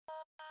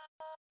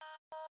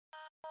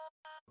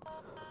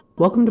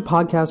Welcome to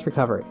Podcast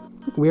Recovery.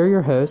 We are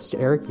your hosts,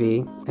 Eric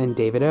V. and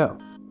David O.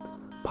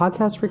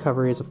 Podcast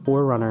Recovery is a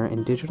forerunner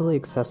in digitally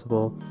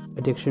accessible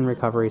addiction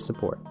recovery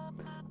support.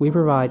 We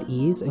provide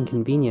ease and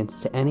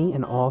convenience to any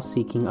and all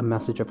seeking a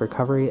message of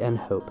recovery and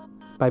hope.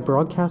 By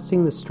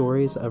broadcasting the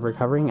stories of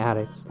recovering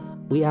addicts,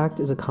 we act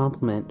as a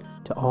complement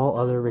to all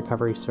other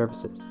recovery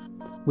services.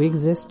 We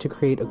exist to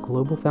create a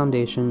global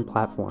foundation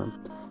platform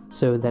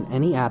so that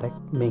any addict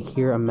may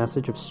hear a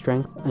message of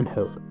strength and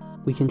hope.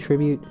 We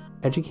contribute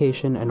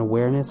education and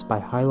awareness by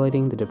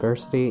highlighting the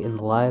diversity in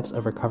the lives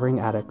of recovering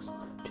addicts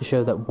to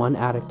show that one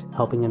addict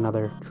helping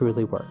another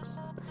truly works.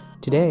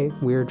 Today,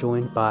 we are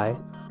joined by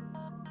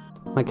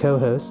my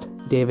co-host,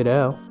 David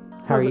O.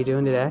 How are you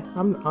doing today?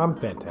 I'm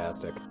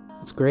fantastic.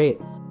 That's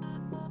great.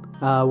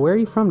 Where are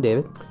you from,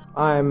 David?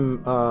 I'm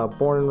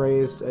born and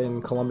raised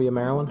in Columbia,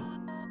 Maryland.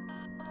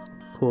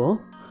 Cool.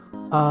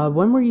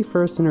 When were you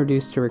first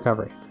introduced to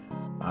recovery?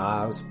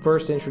 I was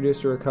first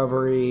introduced to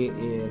recovery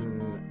in,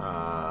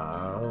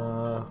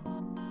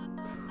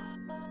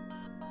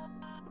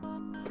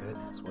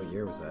 goodness, what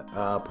year was that?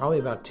 Probably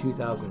about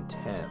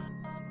 2010,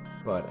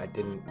 but I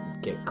didn't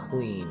get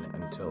clean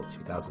until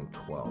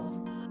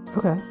 2012.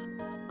 Okay.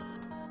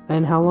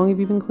 And how long have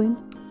you been clean?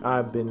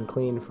 I've been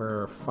clean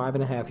for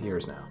 5.5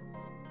 years now.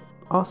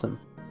 Awesome.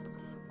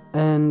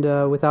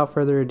 And without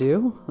further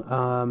ado,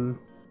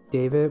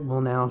 David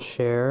will now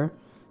share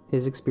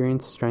his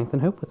experience, strength,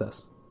 and hope with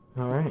us.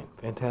 All right,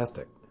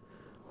 fantastic.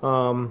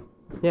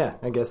 Yeah,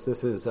 I guess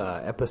this is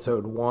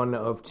episode 1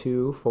 of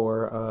 2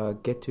 for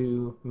Get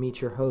to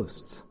Meet Your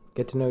Hosts.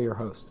 Get to know your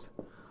hosts.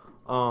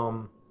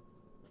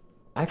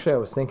 Actually, I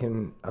was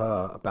thinking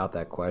about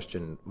that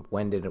question.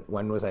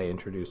 When was I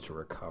introduced to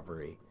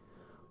recovery?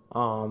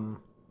 I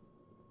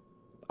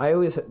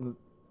always,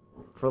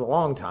 for a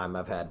long time,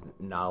 I've had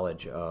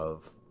knowledge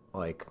of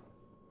like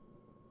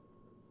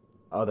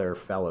other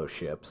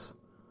fellowships.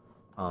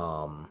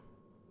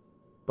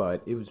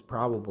 But it was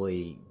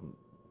probably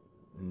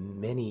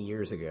many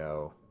years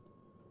ago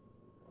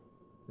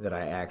that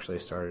I actually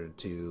started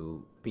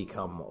to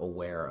become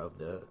aware of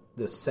the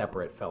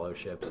separate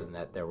fellowships, and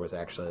that there was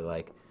actually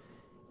like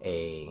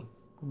a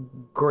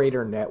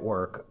greater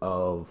network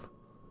of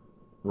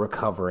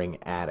recovering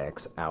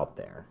addicts out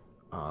there.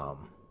 But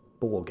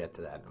we'll get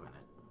to that in a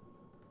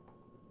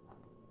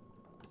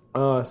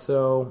minute.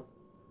 So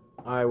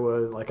I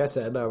was, like I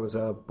said, I was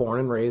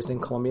born and raised in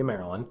Columbia,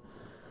 Maryland.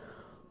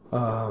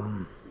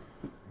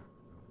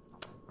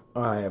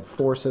 I have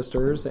 4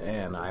 sisters,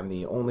 and I'm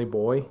the only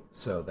boy,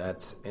 so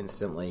that's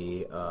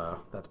instantly,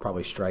 that's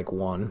probably strike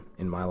 1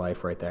 in my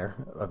life right there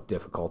of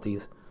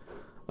difficulties.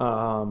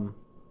 Number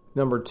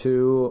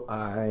 2,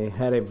 I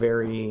had a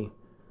very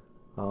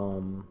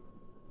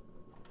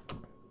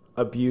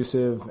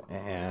abusive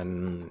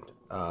and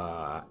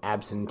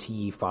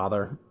absentee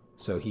father,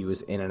 so he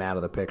was in and out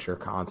of the picture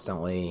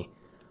constantly.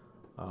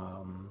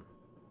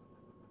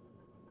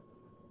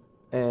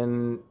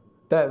 And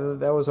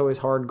that was always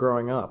hard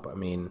growing up. I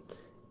mean,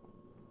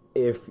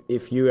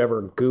 if you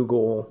ever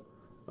Google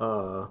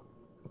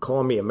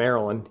Columbia,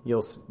 Maryland,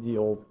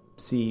 you'll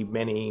see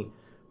many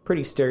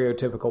pretty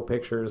stereotypical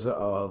pictures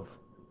of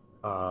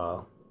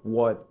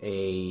what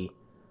a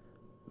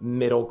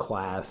middle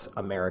class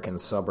American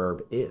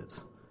suburb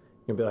is.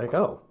 You'll be like,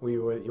 oh,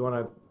 you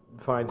want to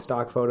find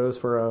stock photos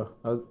for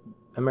a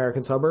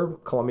American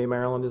suburb? Columbia,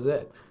 Maryland is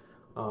it.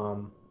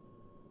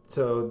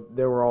 So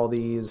there were all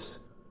these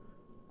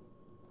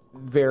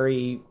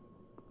fairly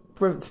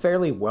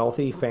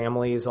wealthy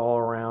families all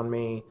around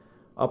me,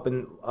 up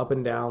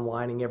and down,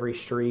 lining every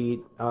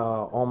street.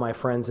 All my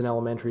friends in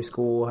elementary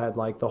school had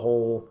like the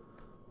whole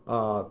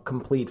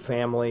complete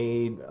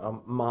family.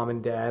 Mom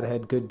and dad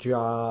had good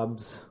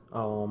jobs.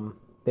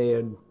 They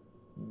had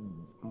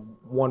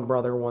 1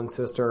 brother, 1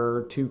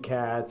 sister, 2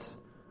 cats,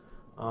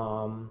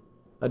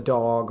 a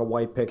dog, a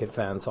white picket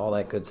fence, all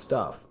that good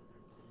stuff.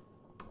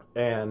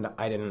 And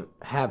I didn't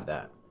have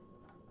that.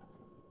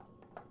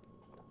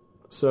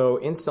 So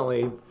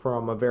instantly,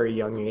 from a very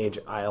young age,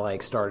 I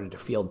started to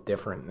feel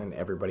different than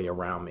everybody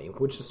around me,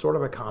 which is sort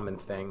of a common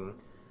thing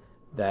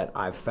that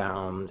I've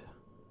found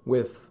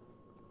with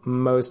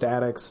most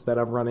addicts that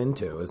I've run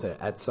into, is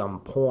that at some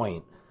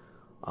point,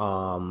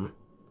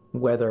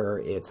 whether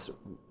it's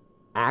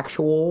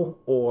actual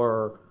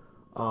or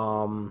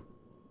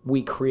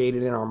we create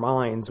it in our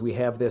minds, we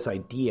have this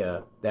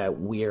idea that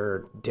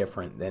we're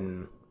different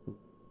than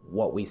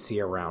what we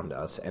see around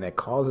us, and it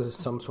causes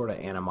some sort of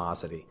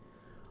animosity.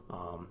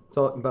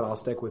 But I'll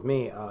stick with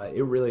me.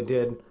 It really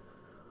did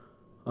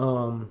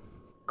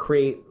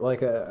create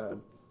like a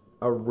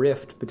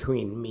rift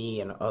between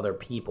me and other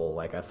people.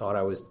 Like, I thought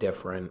I was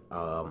different.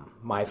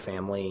 My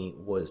family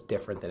was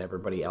different than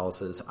everybody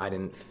else's. I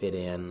didn't fit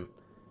in,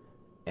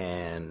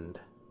 and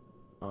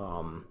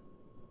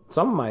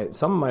some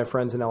of my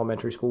friends in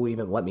elementary school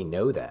even let me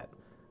know that,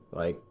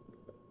 like,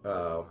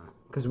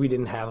 because we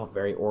didn't have a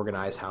very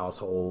organized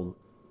household.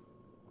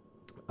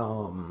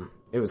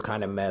 It was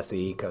kind of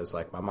messy because,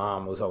 like, my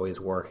mom was always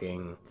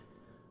working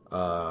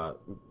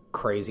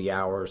crazy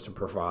hours to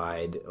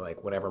provide.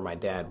 Like, whenever my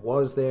dad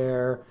was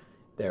there,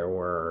 There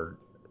were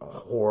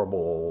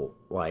horrible,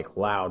 like,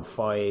 loud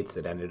fights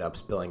that ended up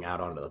spilling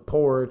out onto the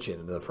porch,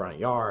 into the front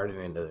yard, and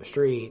into the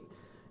street.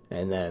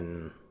 And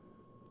then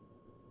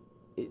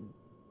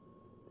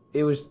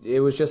it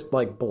was just,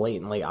 like,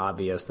 blatantly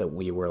obvious that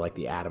we were, like,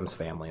 the Addams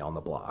family on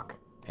the block.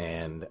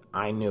 And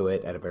I knew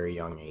it at a very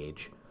young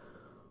age.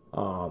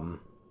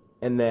 And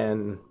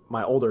then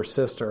my older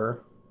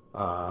sister,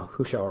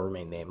 who shall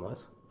remain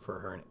nameless for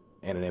her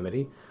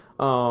anonymity,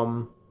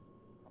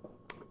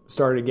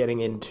 started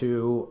getting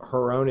into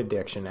her own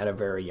addiction at a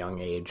very young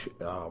age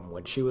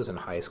when she was in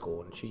high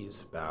school, and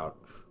she's about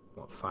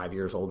 5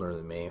 years older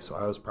than me, so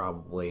I was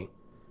probably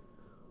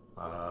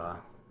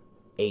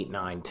 8,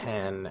 9,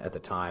 10 at the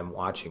time,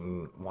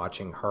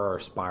 watching her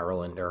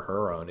spiral into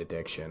her own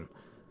addiction.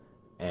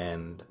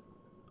 And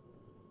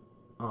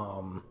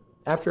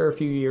after a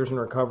few years in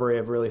recovery,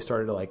 I've really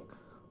started to, like,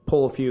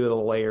 pull a few of the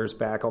layers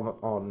back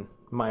on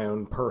my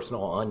own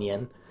personal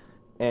onion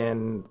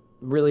and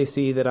really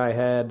see that I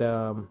had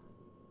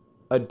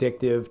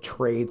addictive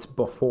traits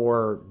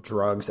before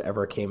drugs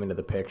ever came into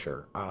the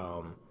picture.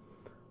 I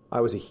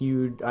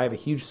have a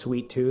huge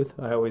sweet tooth.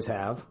 I always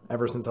have.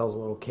 Ever since I was a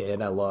little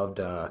kid, I loved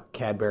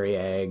Cadbury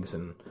eggs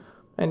and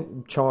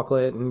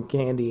chocolate and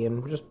candy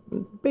and just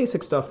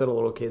basic stuff that a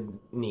little kid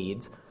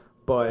needs.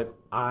 But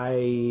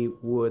I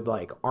would,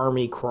 like,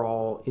 army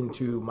crawl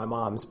into my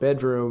mom's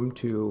bedroom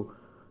to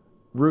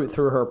root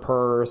through her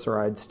purse, or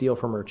I'd steal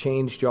from her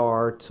change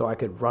jar so I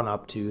could run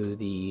up to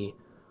the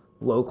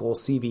local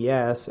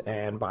CVS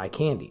and buy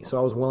candy. So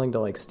I was willing to,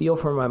 like, steal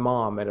from my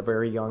mom at a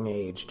very young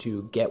age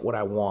to get what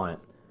I want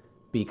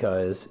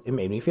because it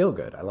made me feel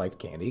good. I liked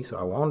candy, so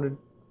I wanted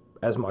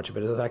as much of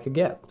it as I could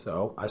get.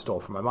 So I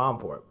stole from my mom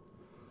for it.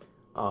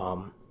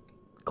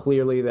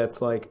 Clearly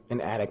that's, like,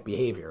 an addict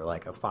behavior.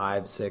 Like, a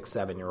 5, 6,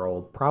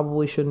 7-year-old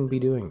probably shouldn't be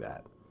doing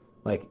that.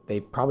 Like,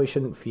 they probably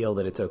shouldn't feel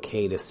that it's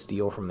okay to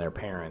steal from their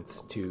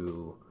parents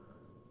to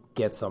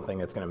get something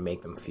that's going to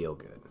make them feel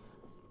good.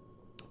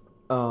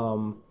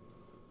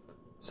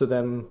 So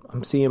then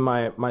I'm seeing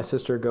my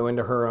sister go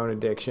into her own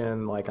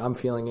addiction. Like, I'm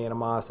feeling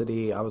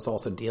animosity. I was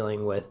also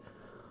dealing with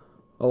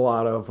a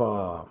lot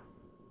of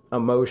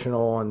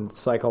emotional and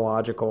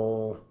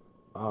psychological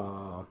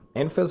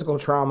and physical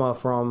trauma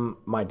from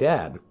my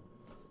dad.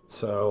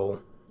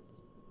 So,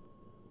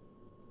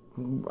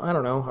 I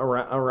don't know,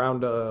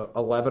 around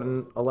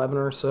 11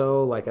 or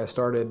so, like, I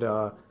started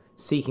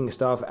seeking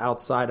stuff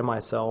outside of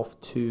myself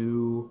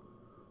to,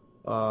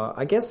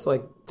 I guess,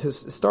 like, to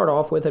start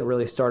off with, it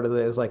really started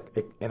as, like,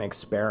 an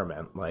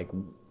experiment. Like,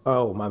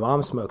 oh, my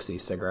mom smokes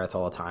these cigarettes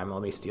all the time.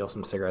 Let me steal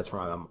some cigarettes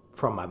from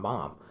my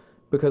mom.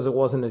 Because it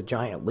wasn't a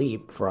giant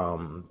leap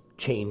from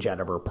change out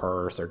of her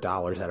purse or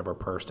dollars out of her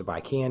purse to buy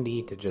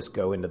candy to just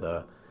go into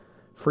the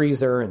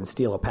freezer and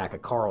steal a pack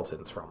of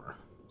Carltons from her.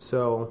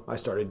 So I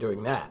started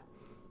doing that.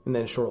 And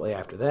then shortly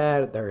after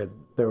that, there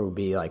would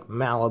be, like,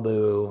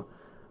 Malibu,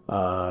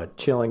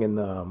 chilling in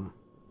the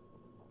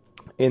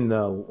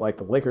like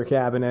the liquor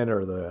cabinet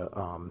or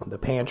the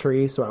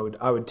pantry. So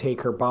I would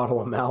take her bottle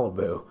of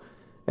Malibu,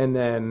 and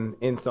then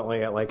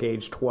instantly at, like,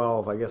 age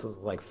 12, I guess it was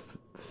like 5th,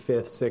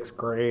 6th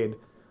grade,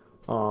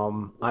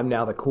 I'm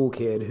now the cool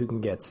kid who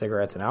can get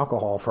cigarettes and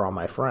alcohol for all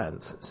my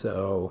friends.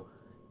 So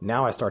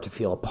now I start to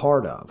feel a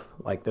part of,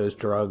 like, those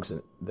drugs,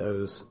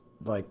 those,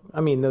 like,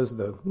 I mean, those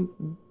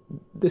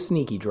the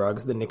sneaky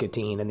drugs, the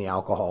nicotine and the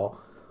alcohol,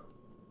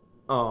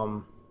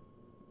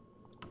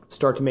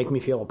 start to make me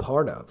feel a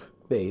part of.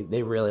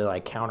 They really,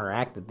 like,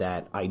 counteracted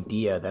that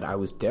idea that I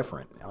was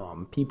different.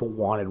 People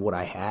wanted what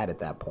I had at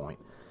that point.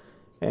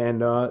 And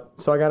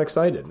so I got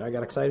excited. I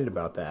got excited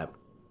about that.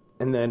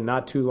 And then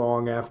not too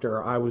long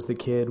after I was the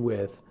kid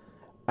with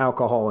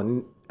alcohol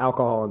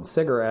and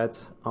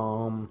cigarettes,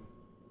 some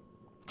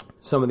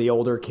of the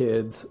older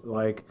kids,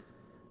 like,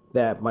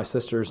 that my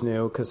sisters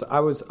knew, because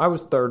I was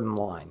third in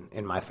line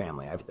in my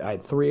family. I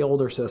had 3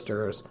 older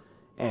sisters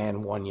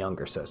and 1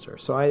 younger sister.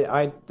 So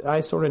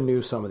I sort of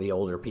knew some of the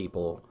older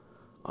people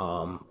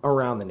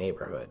around the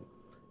neighborhood.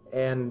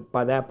 And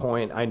by that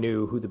point, I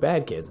knew who the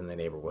bad kids in the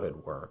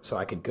neighborhood were. So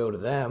I could go to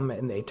them,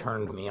 and they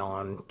turned me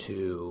on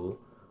to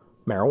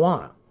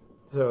marijuana.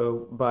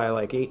 So by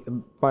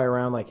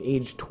around like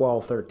age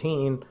 12,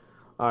 13,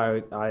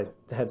 I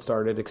had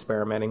started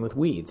experimenting with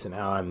weed. So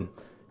now I'm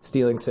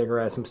stealing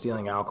cigarettes, I'm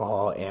stealing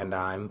alcohol, and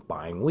I'm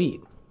buying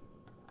weed.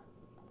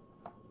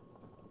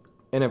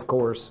 And of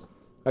course,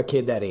 a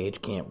kid that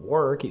age can't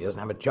work, he doesn't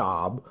have a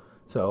job,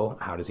 so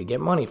how does he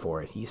get money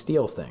for it? He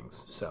steals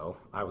things. So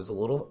I was a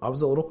little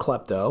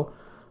klepto.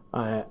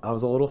 I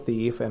was a little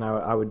thief, and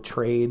I would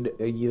trade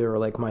either,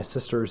 like, my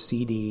sister's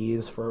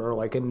CDs for,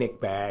 like, a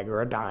nick bag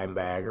or a dime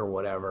bag or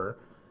whatever.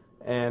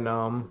 And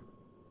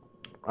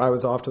I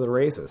was off to the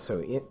races.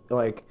 So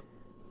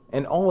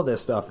and all of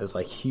this stuff is,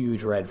 like,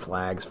 huge red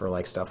flags for,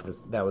 like, stuff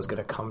that was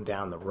going to come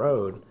down the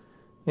road.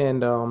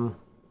 And one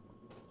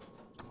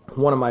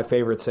of my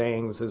favorite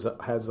sayings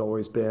has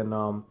always been,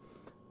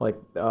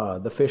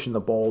 the fish in the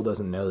bowl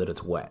doesn't know that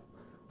it's wet.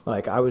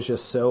 Like, I was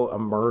just so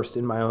immersed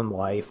in my own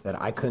life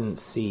that I couldn't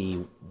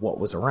see what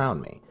was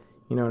around me.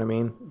 You know what I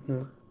mean?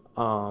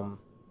 Mm-hmm.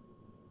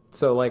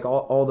 So, like,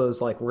 all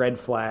those, like, red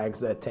flags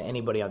that to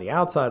anybody on the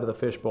outside of the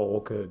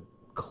fishbowl could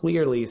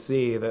clearly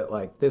see that,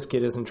 like, this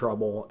kid is in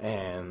trouble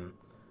and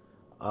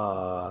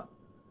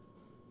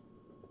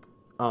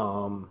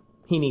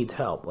he needs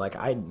help. Like,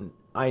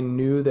 I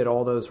knew that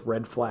all those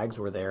red flags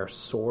were there,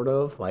 sort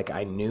of. Like,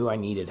 I knew I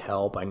needed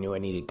help. I knew I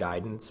needed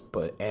guidance.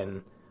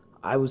 And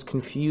I was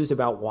confused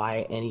about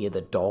why any of the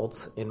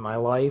adults in my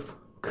life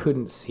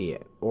couldn't see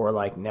it or,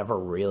 like, never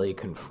really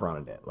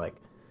confronted it. Like,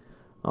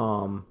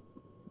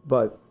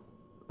 but,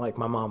 like,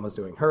 my mom was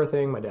doing her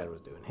thing. My dad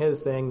was doing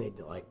his thing. They,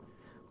 like,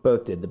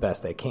 both did the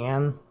best they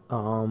can.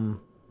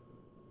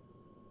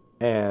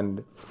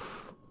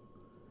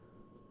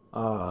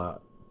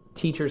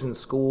 Teachers in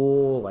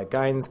school, like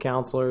guidance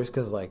counselors,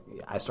 because like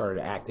I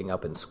started acting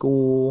up in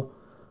school.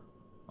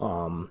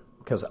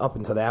 Because up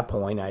until that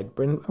point, I'd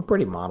been a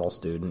pretty model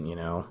student, you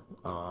know.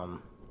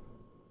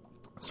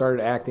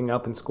 Started acting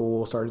up in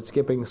school, started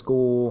skipping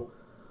school.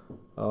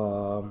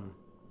 I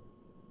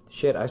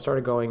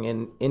started going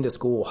into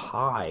school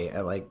high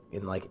at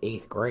in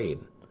 8th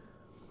grade,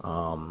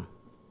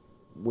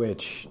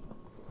 which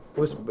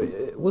was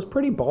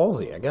pretty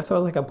ballsy. I guess I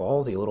was like a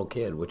ballsy little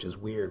kid, which is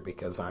weird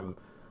because I'm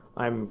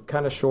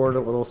kind of short, a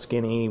little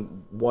skinny,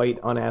 white,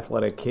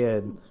 unathletic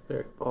kid. It's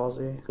very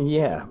ballsy.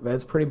 Yeah,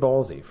 that's pretty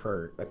ballsy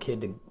for a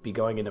kid to be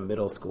going into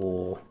middle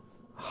school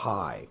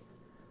high.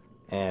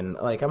 And,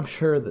 like, I'm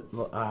sure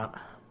that,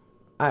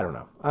 I don't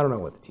know. I don't know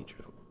what the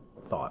teachers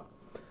thought.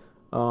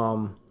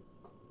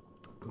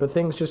 But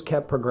things just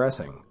kept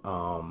progressing.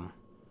 Got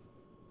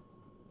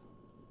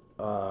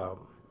a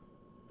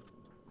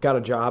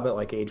job at,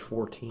 like, age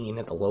 14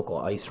 at the local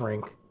ice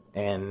rink.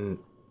 And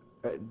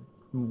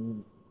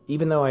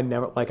even though I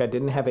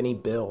didn't have any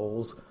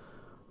bills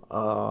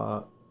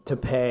to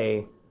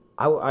pay,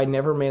 I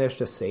never managed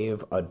to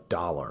save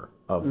 $1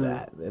 of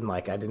that. And,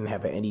 like, I didn't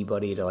have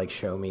anybody to, like,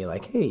 show me,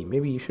 like, hey,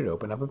 maybe you should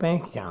open up a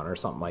bank account or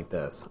something like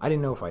this. I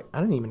didn't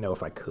even know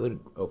if I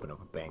could open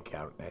up a bank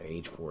account at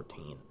age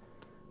 14.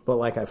 But,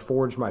 like, I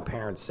forged my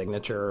parents'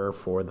 signature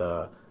for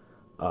the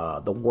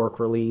work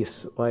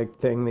release, like,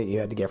 thing that you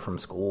had to get from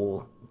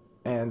school.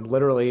 And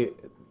literally,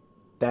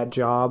 that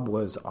job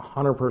was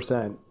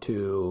 100%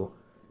 to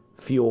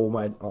fuel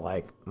my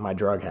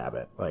drug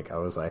habit. Like, I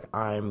was like,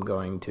 I'm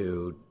going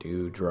to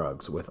do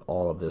drugs with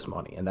all of this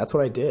money. And that's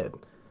what I did.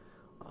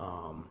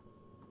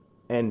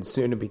 And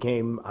soon it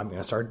became, I'm going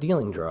to start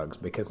dealing drugs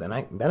because then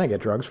I get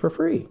drugs for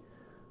free.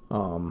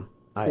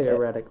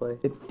 Theoretically.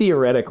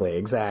 Theoretically,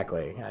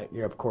 exactly.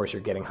 Of course,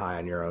 you're getting high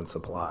on your own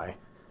supply.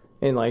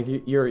 And, like,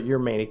 you're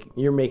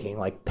making,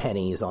 like,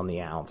 pennies on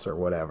the ounce or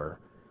whatever.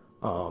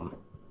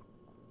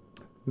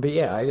 But,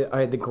 yeah,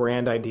 I had the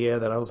grand idea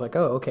that I was like,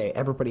 oh, okay,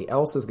 everybody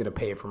else is going to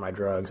pay for my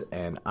drugs,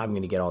 and I'm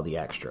going to get all the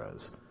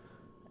extras.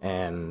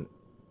 And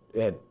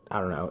I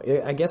don't know.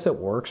 I guess it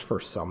works for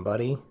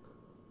somebody.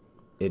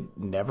 It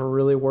never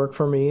really worked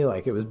for me.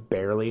 Like, it was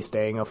barely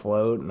staying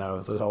afloat, and I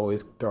was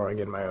always throwing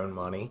in my own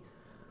money.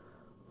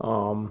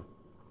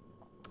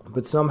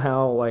 But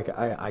somehow, like,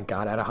 I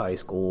got out of high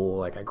school,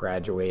 like, I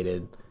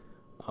graduated.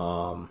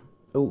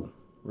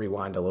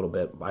 Rewind a little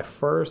bit. My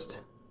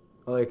first,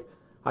 like,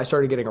 I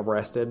started getting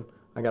arrested.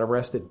 I got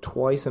arrested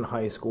twice in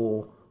high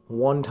school.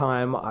 One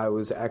time I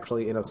was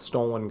actually in a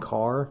stolen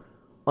car,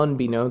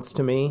 unbeknownst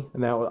to me,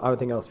 and I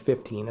think I was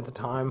 15 at the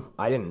time.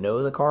 I didn't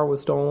know the car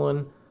was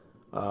stolen.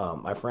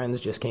 My friends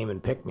just came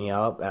and picked me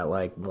up at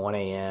like 1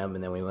 a.m.,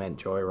 and then we went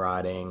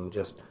joyriding,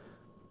 just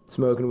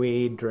smoking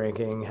weed,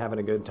 drinking, having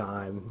a good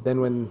time.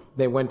 Then when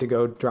they went to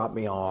go drop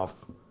me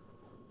off,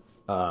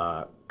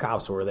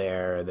 cops were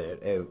there.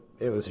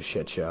 It was a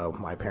shit show.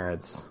 My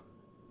parents...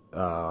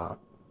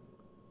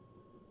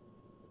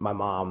 my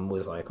mom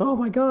was like, oh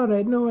my God, I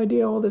had no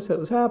idea all this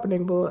was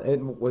happening.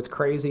 And what's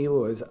crazy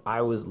was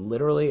I was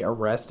literally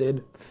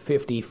arrested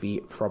 50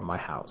 feet from my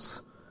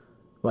house.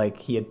 Like,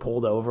 he had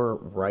pulled over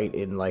right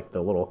in, like,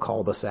 the little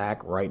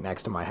cul-de-sac right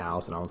next to my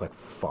house. And I was like,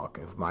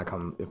 fuck, if my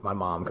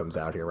mom comes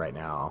out here right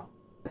now,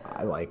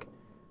 my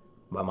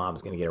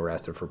mom's going to get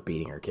arrested for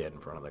beating her kid in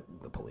front of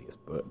the police.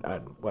 But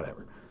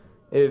whatever.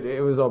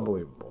 It was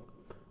unbelievable.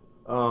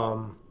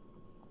 So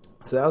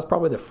that was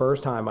probably the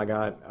first time I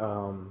got...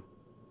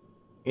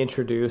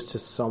 introduced to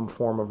some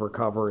form of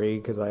recovery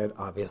because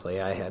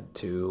I had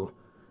to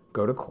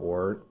go to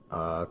court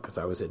because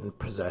I was in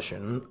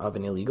possession of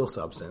an illegal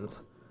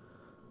substance.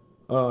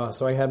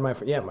 So I had my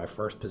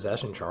first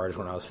possession charge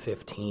when I was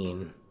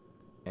 15,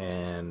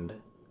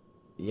 and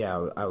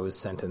I was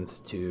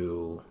sentenced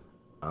to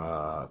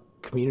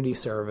community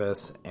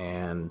service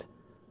and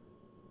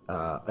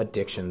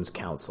addictions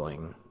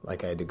counseling.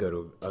 Like, I had to go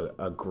to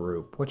a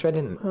group, which I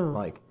didn't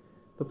like.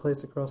 The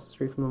place across the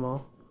street from the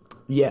mall?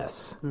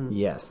 Yes,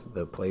 yes,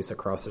 the place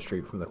across the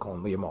street from the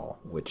Columbia Mall,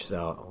 which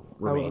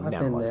remained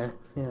nameless.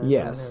 Been there.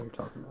 Yes, I know what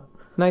you're talking about.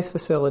 Nice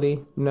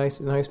facility,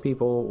 nice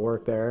people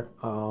work there.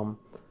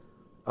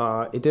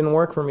 It didn't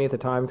work for me at the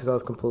time because I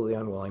was completely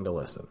unwilling to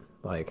listen.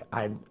 Like,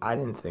 I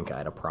didn't think I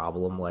had a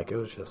problem. Like, it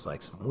was just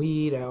like some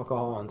weed,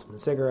 alcohol, and some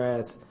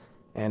cigarettes,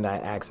 and I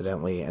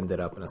accidentally ended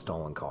up in a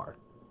stolen car.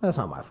 That's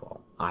not my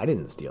fault. I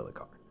didn't steal the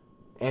car.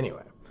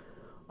 Anyway,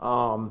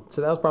 so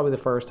that was probably the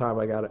first time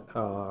I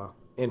got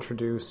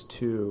introduced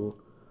to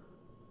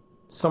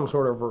some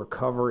sort of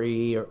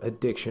recovery or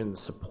addiction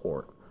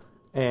support.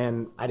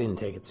 And I didn't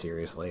take it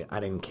seriously. I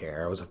didn't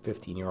care. I was a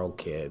 15-year-old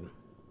kid.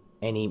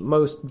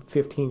 Most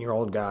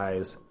 15-year-old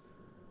guys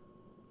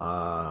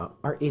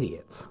are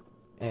idiots.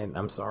 And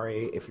I'm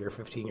sorry if you're a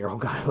 15-year-old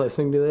guy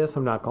listening to this.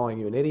 I'm not calling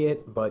you an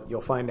idiot, but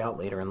you'll find out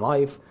later in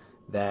life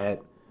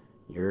that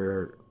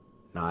you're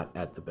not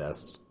at the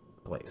best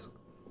place.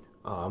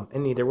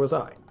 And neither was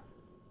I.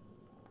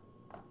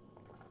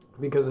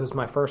 Because it was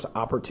my first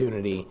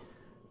opportunity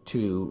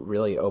to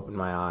really open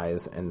my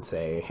eyes and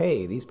say,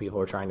 hey, these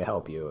people are trying to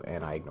help you,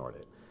 and I ignored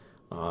it.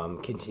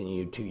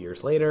 Continued 2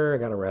 years later, I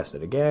got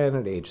arrested again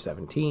at age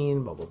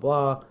 17, blah, blah,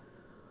 blah.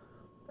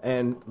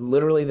 And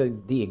literally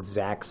the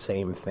exact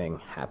same thing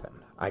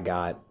happened. I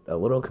got a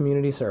little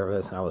community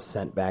service, and I was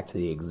sent back to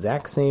the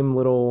exact same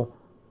little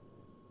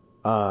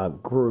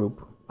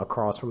group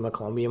across from the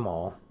Columbia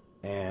Mall,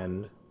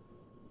 and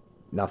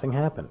nothing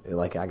happened.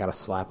 I got a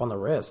slap on the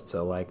wrist,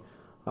 so,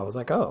 I was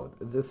like, oh,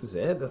 this is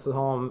it? This is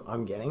all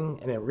I'm getting?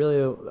 And it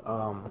really,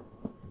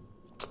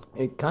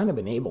 it kind of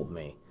enabled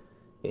me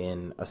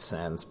in a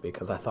sense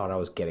because I thought I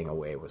was getting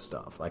away with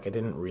stuff. I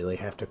didn't really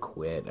have to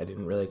quit. I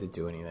didn't really have to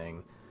do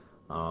anything.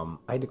 I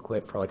had to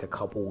quit for a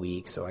couple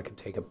weeks so I could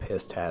take a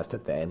piss test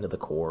at the end of the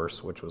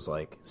course, which was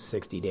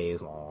 60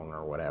 days long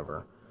or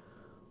whatever.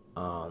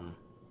 And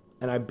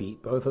I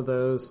beat both of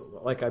those.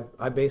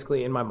 I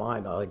basically, in my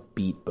mind, I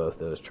beat both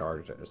those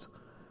charges.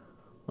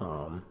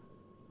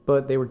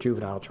 But they were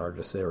juvenile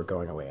charges, so they were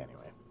going away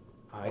anyway.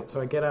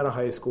 So I get out of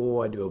high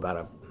school. I do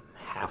about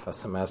half a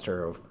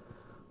semester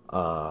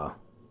of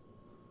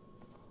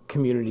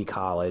community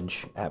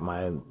college at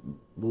my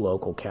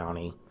local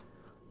county,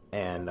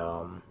 and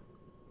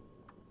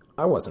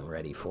I wasn't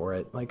ready for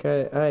it.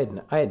 I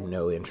had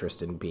no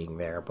interest in being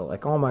there,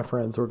 but all my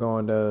friends were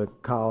going to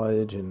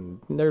college and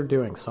they're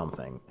doing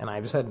something, and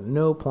I just had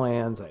no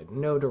plans. I had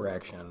no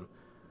direction,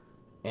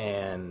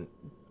 and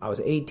I was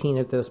 18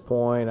 at this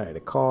point. I had a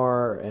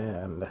car,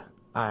 and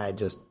I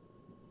just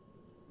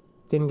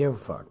didn't give a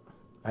fuck.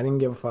 I didn't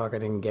give a fuck. I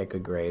didn't get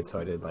good grades, so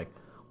I did 1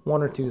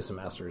 or 2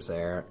 semesters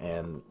there,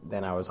 and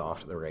then I was off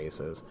to the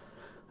races.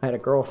 I had a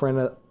girlfriend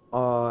at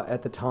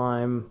the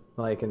time,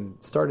 and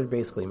started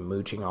basically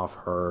mooching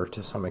off her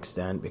to some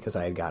extent because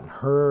I had gotten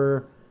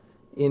her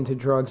into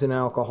drugs and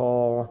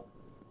alcohol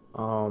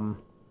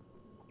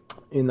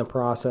in the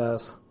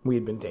process. We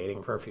had been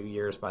dating for a few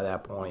years by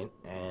that point,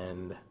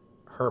 and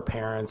her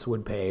parents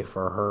would pay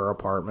for her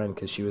apartment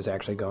because she was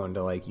actually going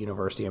to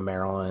University of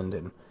Maryland,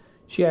 and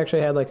she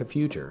actually had a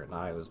future, and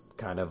I was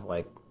kind of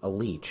a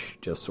leech,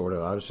 just sort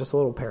of. I was just a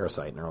little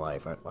parasite in her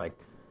life.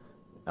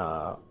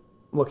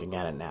 Looking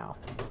at it now,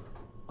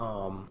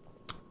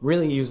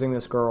 really using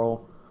this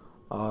girl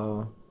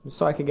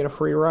so I could get a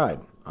free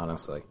ride.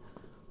 Honestly,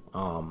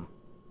 I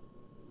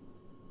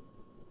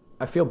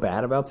feel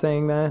bad about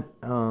saying that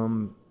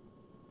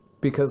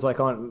because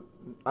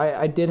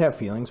I did have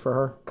feelings for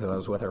her because I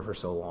was with her for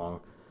so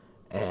long,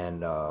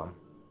 and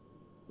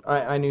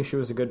I knew she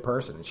was a good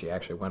person, and she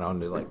actually went on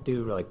to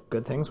do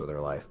good things with her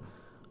life.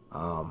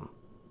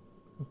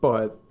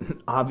 But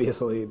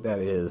obviously that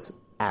is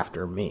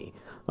after me.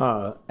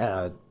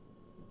 It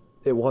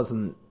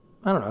wasn't.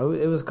 I don't know.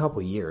 It was a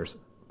couple years,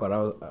 but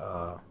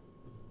I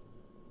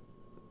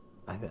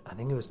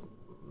think it was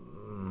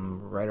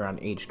right around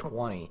age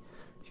 20.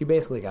 She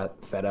basically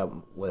got fed up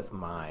with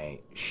my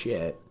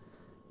shit.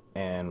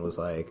 And was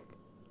I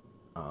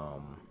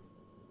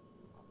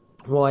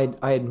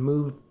had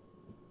moved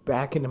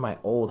back into my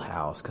old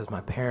house because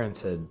my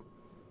parents had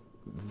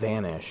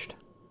vanished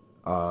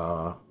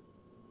to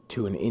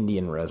an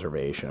Indian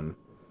reservation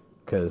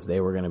because they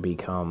were going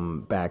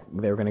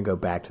to go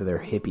back to their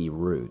hippie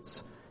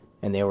roots,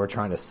 and they were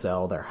trying to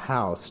sell their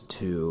house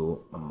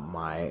to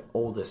my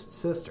oldest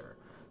sister.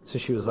 So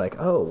she was like,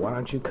 oh, why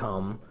don't you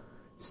come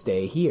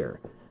stay here?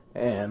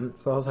 And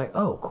so I was like,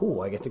 oh,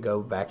 cool. I get to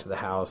go back to the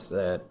house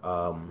that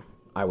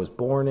I was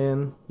born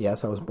in.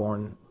 Yes, I was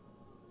born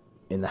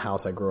in the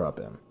house I grew up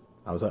in.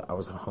 I was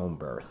a home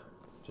birth.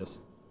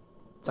 Just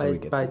so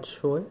by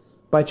choice?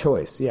 By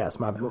choice, yes.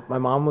 My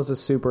mom was a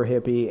super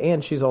hippie,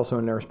 and she's also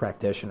a nurse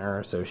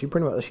practitioner, so she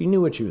pretty much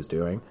knew what she was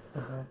doing.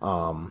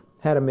 Okay.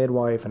 Had a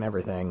midwife and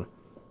everything.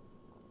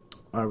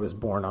 I was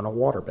born on a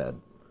waterbed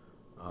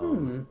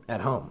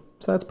at home,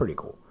 so that's pretty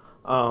cool.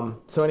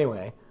 So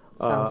anyway,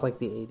 sounds like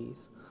the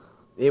 80s.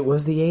 It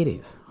was the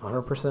 80s,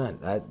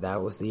 100%.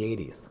 That was the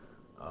 80s.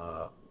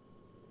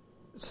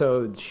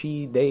 So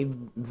they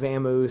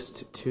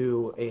vamoosed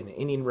to an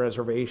Indian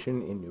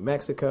reservation in New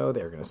Mexico.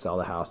 They were going to sell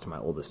the house to my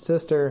oldest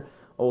sister.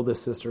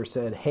 Oldest sister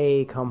said,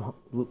 hey, come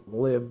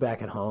live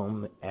back at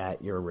home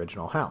at your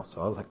original house.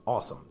 So I was like,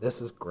 awesome.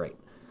 This is great.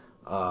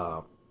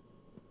 So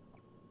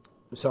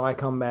I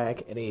come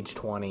back at age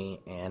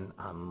 20, and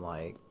I'm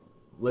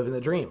living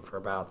the dream for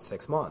about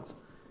 6 months.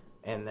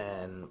 And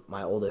then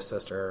my oldest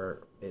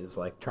sister is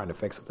trying to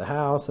fix up the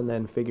house, and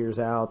then figures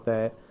out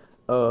that,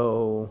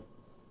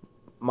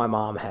 my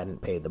mom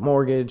hadn't paid the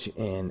mortgage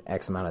in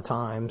X amount of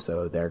time,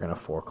 so they're going to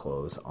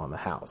foreclose on the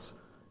house.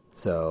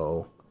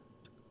 So,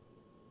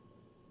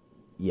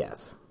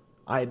 yes.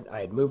 I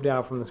had moved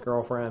out from this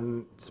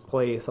girlfriend's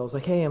place. I was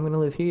like, hey, I'm going to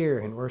live here,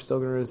 and we're still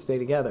going to stay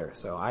together.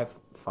 So I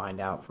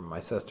find out from my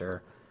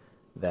sister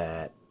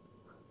that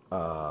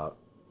the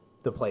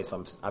place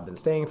I've been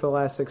staying for the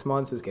last 6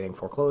 months is getting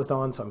foreclosed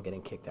on, so I'm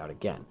getting kicked out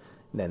again.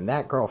 And then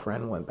that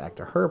girlfriend went back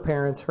to her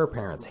parents. Her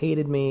parents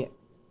hated me,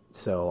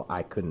 so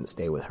I couldn't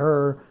stay with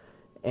her.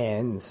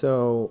 And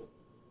so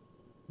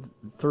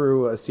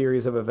through a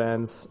series of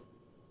events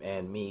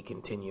and me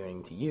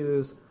continuing to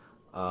use,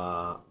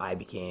 I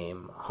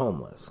became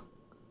homeless.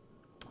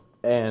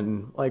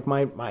 And like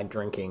my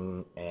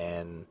drinking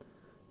and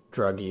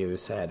drug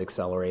use had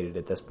accelerated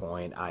at this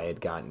point. I had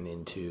gotten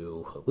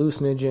into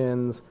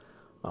hallucinogens.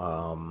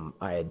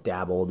 I had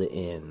dabbled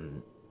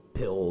in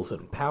pills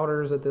and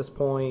powders at this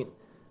point.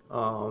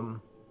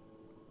 And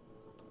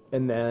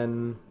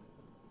then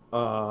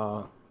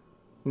now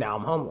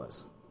I'm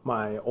homeless.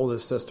 My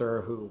oldest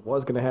sister, who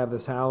was going to have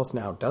this house,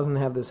 now doesn't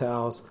have this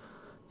house.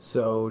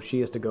 So she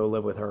has to go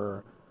live with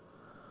her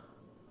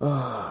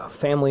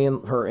family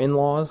and her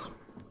in-laws.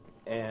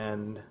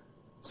 And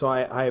so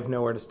I have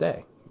nowhere to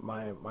stay.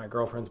 My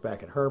girlfriend's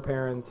back at her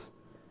parents.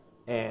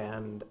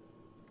 And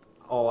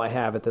all I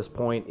have at this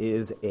point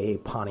is a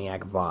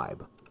Pontiac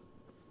Vibe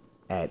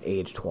at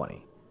age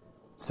 20.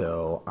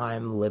 So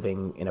I'm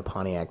living in a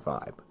Pontiac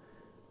Vibe.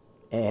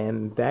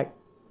 And that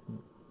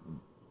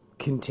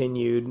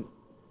continued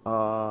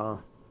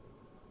for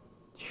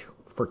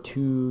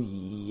 2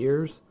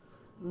 years.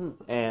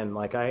 And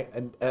like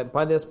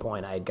by this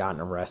point, I had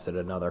gotten arrested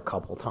another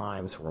couple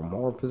times for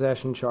more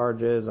possession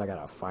charges. I got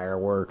a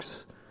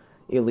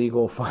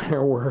illegal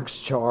fireworks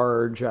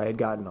charge. I had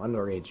gotten an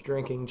underage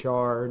drinking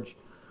charge.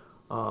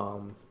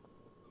 And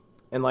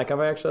like I've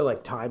actually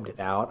like timed it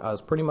out. I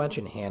was pretty much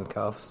in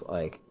handcuffs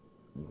like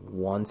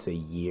once a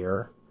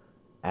year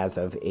as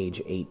of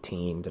age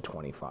 18 to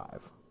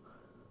 25.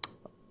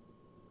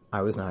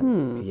 I was not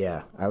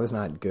I was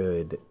not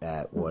good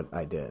at what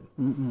I did.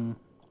 Mm-mm.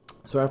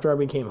 So after I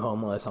became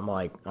homeless,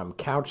 I'm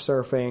couch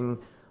surfing.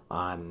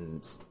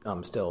 I'm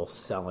still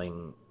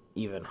selling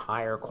even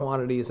higher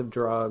quantities of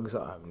drugs.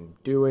 I'm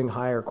doing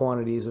higher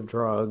quantities of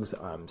drugs.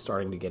 I'm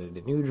starting to get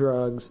into new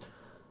drugs.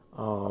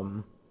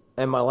 And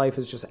my life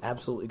is just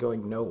absolutely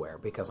going nowhere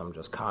because I'm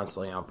just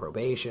constantly on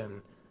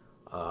probation.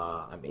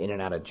 I'm in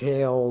and out of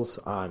jails.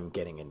 I'm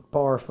getting in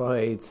bar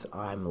fights.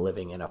 I'm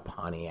living in a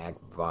Pontiac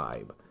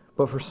Vibe.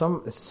 But for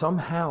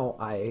somehow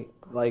I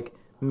like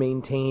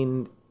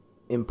maintained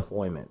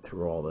employment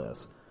through all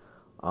this.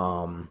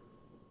 And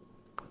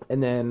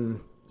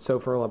then, so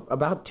for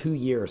about 2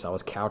 years, I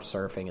was couch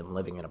surfing and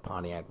living in a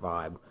Pontiac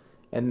Vibe.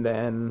 And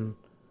then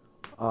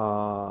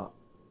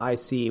I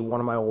see one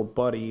of my old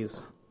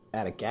buddies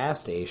at a gas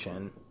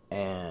station,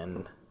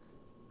 and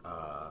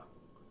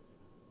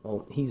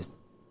well, he's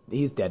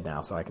dead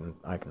now, so I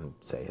can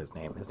say his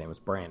name. His name is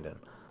Brandon.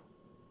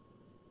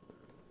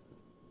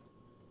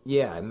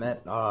 Yeah, I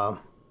met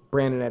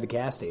Brandon at a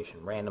gas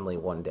station randomly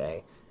one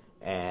day.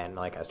 And,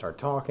 like, I start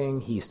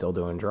talking. He's still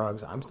doing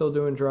drugs. I'm still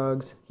doing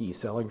drugs. He's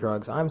selling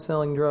drugs. I'm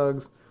selling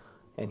drugs.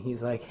 And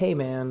he's like, hey,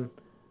 man,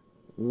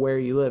 where are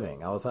you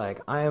living? I was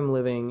like, I am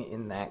living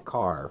in that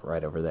car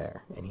right over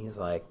there. And he's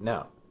like,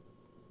 no,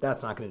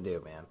 that's not going to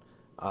do, man.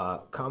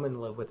 Come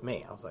and live with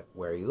me. I was like,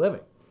 where are you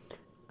living?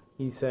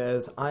 He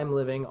says, I'm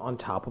living on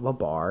top of a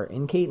bar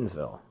in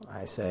Catonsville.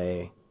 I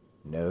say,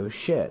 no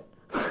shit.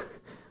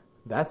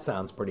 That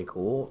sounds pretty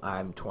cool.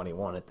 I'm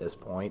 21 at this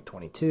point,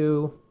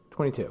 22.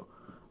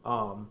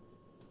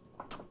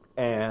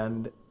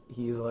 And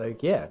he's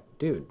like, yeah,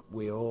 dude,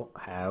 we'll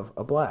have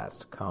a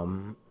blast.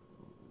 Come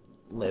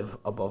live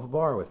above a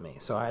bar with me.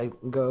 So I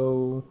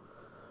go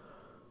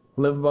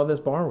live above this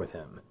bar with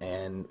him.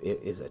 And it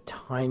is a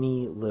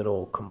tiny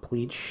little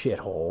complete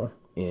shithole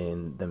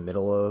in the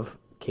middle of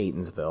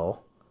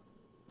Catonsville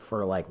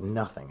for like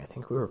nothing. I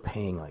think we were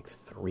paying like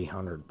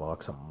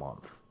 $300 a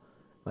month.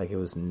 Like it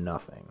was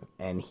nothing.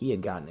 And he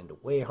had gotten into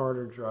way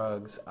harder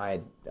drugs.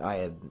 I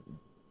had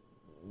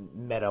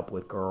met up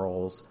with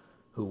girls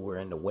who were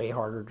into way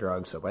harder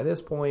drugs. So by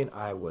this point,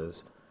 I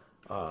was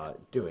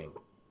doing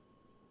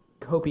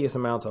copious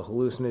amounts of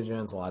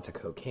hallucinogens, lots of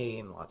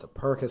cocaine, lots of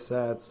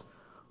Percocets.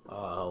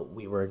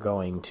 We were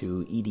going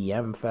to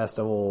EDM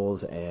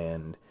festivals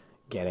and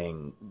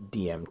getting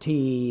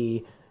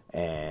DMT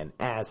and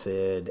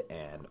acid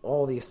and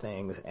all these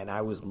things. And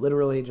I was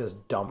literally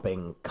just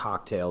dumping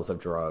cocktails of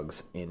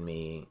drugs in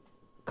me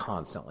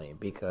constantly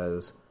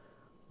because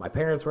my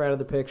parents were out of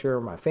the picture.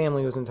 My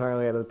family was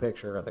entirely out of the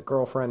picture. The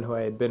girlfriend who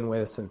I had been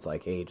with since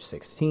like age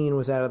 16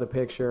 was out of the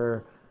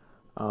picture.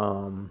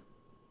 I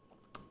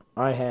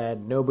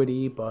had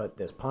nobody but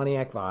this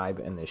Pontiac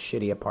Vibe and this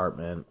shitty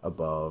apartment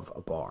above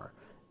a bar.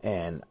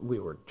 And we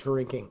were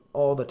drinking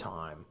all the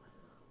time.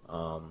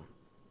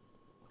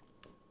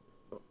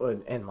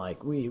 And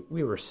like we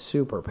were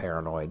super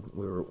paranoid.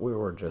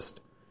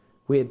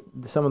 We We had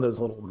some of those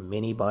little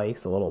mini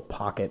bikes, the little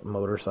pocket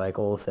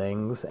motorcycle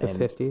things. The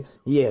 50s?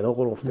 Yeah, the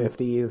little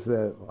 50s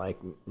that, like,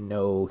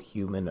 no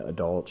human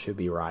adult should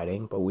be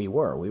riding. But we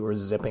were. We were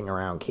zipping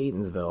around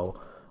Catonsville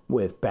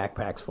with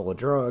backpacks full of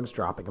drugs,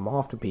 dropping them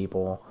off to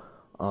people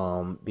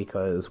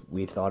because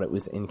we thought it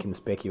was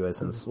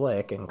inconspicuous and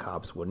slick and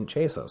cops wouldn't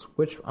chase us.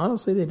 Which,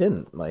 honestly, they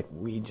didn't. Like,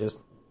 we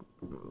just...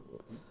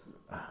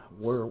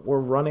 We're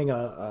running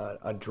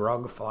a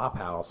drug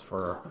flophouse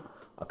for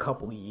a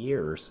couple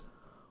years.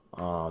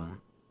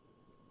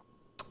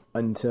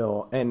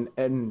 Until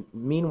and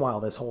meanwhile,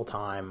 this whole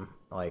time,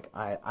 like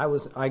I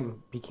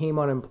became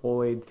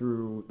unemployed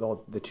through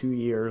the 2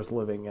 years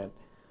living in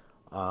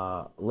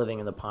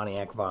the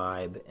Pontiac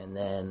Vibe, and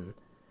then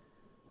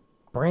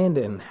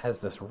Brandon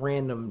has this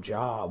random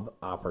job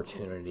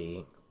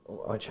opportunity,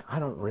 which I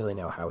don't really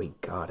know how he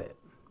got it,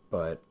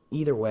 but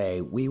either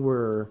way, we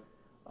were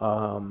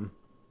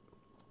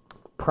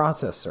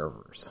process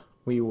servers.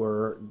 We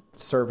were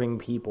serving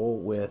people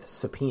with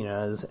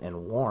subpoenas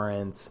and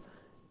warrants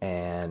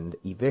and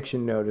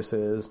eviction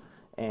notices,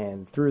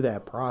 and through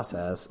that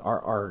process,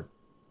 our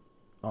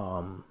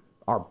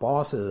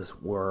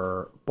bosses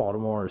were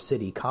Baltimore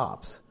City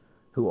cops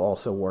who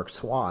also worked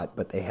SWAT,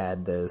 but they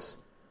had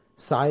this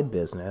side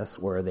business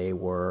where they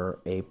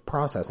were a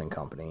processing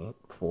company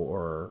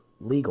for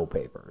legal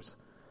papers.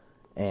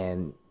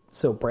 And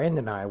so Brandon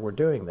and I were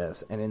doing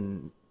this,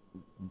 and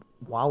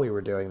while we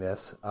were doing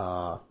this,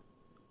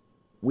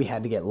 we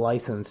had to get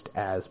licensed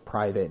as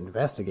private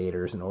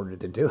investigators in order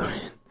to do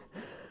it.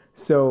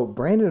 So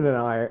Brandon and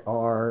I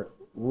are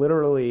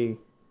literally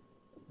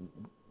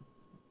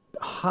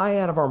high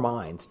out of our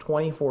minds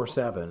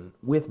 24/7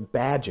 with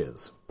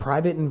badges,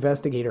 private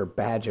investigator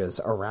badges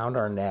around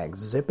our necks,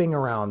 zipping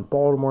around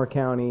Baltimore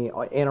County,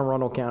 Anne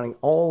Arundel County,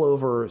 all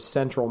over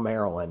central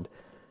Maryland,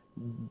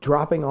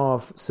 dropping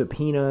off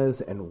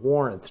subpoenas and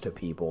warrants to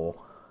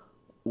people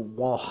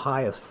while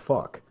high as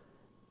fuck.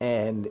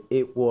 And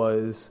it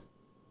was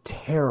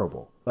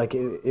terrible. Like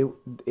That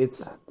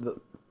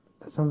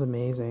sounds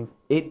amazing.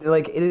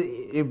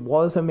 It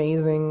was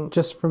amazing.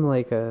 Just from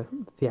like a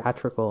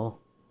theatrical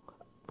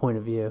point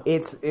of view.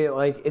 It's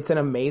an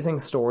amazing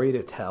story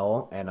to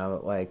tell, and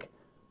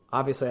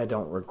obviously I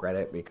don't regret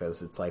it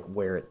because it's like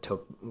where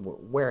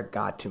it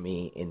got to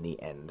me in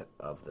the end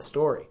of the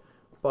story.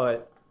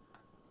 And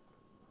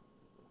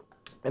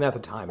at the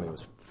time it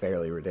was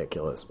fairly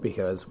ridiculous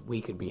because we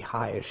could be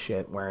high as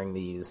shit wearing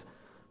these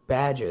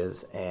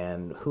badges,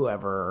 and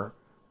whoever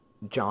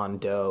John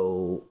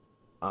Doe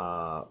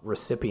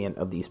recipient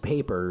of these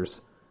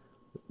papers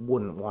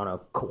wouldn't want to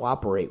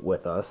cooperate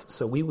with us,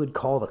 so we would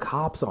call the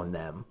cops on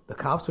them. The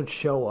cops would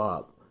show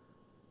up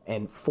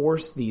and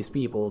force these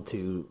people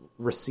to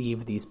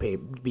receive these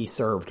be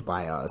served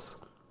by us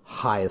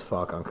high as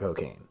fuck on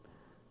cocaine.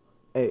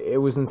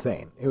 It was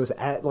insane. It was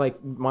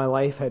my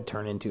life had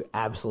turned into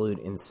absolute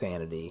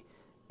insanity,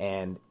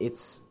 and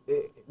it's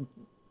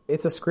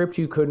a script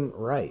you couldn't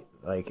write.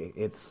 Like,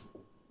 it's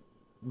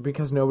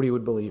because nobody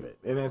would believe it,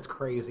 and it's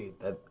crazy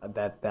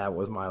that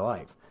was my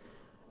life.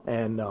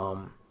 And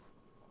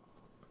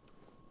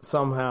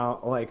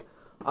somehow, like,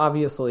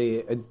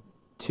 obviously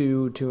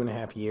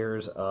 2.5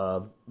 years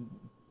of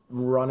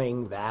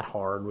running that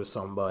hard with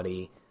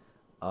somebody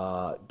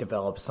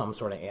developed some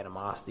sort of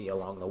animosity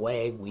along the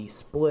way. We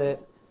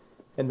split,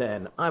 and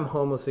then I'm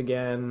homeless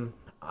again.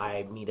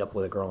 I meet up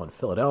with a girl in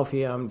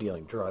Philadelphia. I'm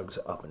dealing drugs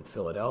up in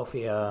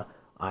Philadelphia.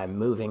 I'm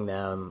moving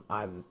them.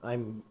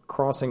 I'm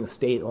crossing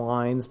state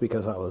lines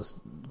because I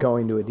was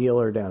going to a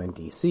dealer down in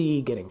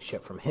D.C., getting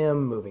shit from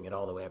him, moving it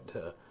all the way up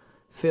to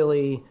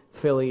Philly.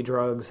 Philly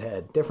drugs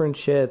had different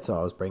shit, so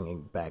I was bringing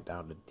it back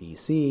down to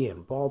D.C.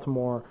 and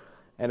Baltimore.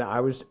 And I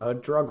was a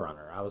drug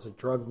runner. I was a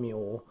drug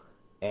mule.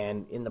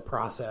 And in the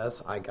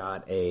process, I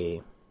got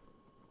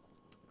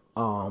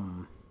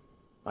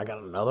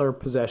another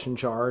possession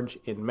charge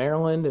in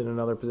Maryland and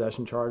another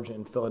possession charge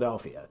in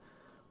Philadelphia.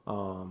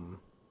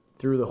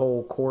 Through the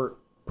whole court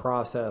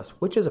process,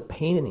 which is a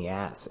pain in the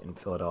ass in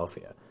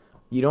Philadelphia.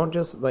 You don't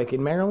just, like,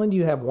 in Maryland,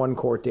 you have one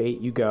court date,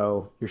 you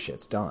go, your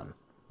shit's done,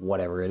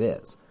 whatever it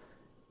is.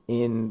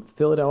 In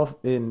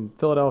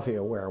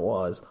Philadelphia, where it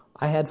was,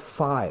 I had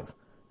 5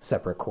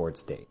 separate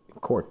court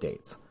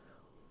dates.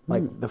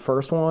 Like, the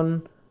first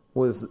one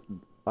was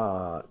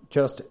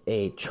just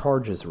a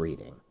charges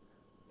reading.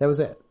 That was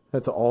it.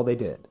 That's all they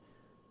did.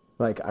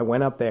 Like, I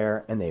went up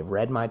there, and they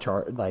read my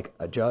charge, like,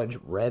 a judge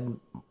read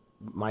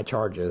my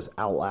charges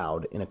out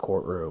loud in a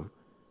courtroom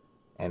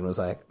and was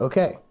like,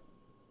 okay,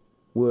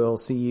 we'll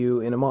see you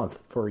in a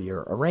month for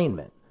your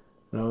arraignment.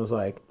 And I was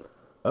like,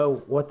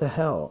 oh, what the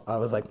hell? I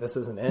was like, this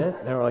isn't it?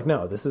 And they were like,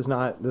 no, this is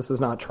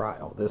not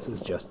trial. This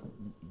is just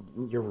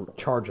your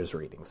charges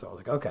reading. So I was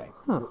like, okay.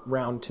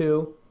 Round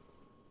 2,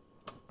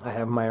 I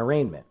have my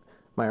arraignment.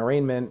 My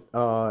arraignment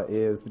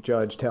is the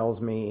judge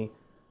tells me,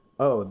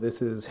 oh,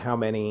 this is how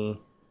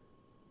many...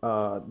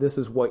 this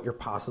is what you're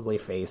possibly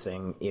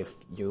facing if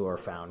you are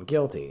found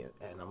guilty.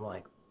 And I'm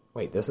like,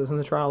 wait, this isn't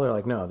the trial? They're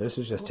like, no, this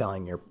is just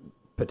telling your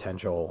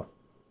potential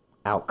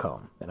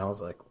outcome. And I was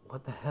like,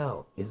 what the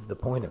hell is the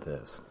point of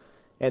this?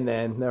 And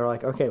then they're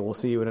like, okay, we'll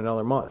see you in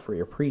another month for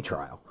your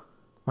pretrial.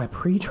 My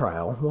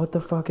pretrial? What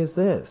the fuck is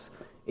this?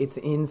 It's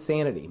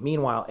insanity.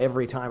 Meanwhile,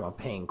 every time I'm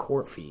paying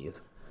court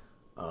fees.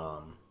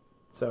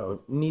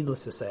 So,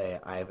 needless to say,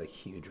 I have a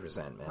huge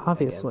resentment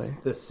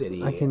against the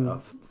city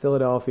of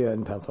Philadelphia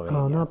and Pennsylvania.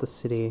 Oh, not the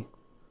city.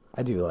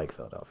 I do like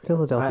Philadelphia.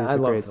 Philadelphia's a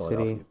great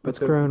city. It's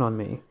grown on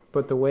me.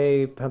 But the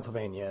way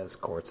Pennsylvania's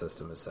court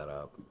system is set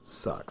up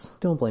sucks.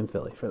 Don't blame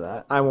Philly for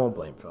that. I won't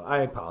blame Philly. I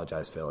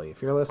apologize, Philly.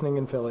 If you're listening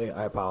in Philly,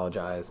 I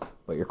apologize,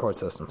 but your court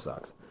system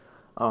sucks.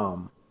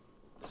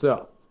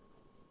 So,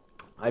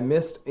 I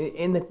missed,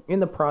 in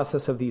the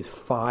process of these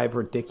 5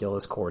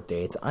 ridiculous court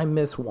dates, I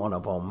missed one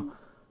of them,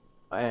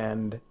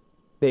 and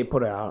they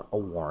put out a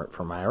warrant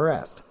for my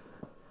arrest.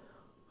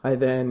 I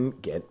then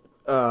get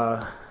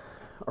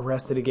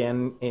arrested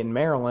again in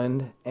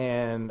Maryland,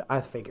 and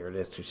I figured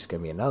it's just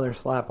going to be another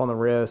slap on the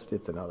wrist.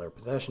 It's another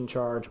possession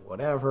charge,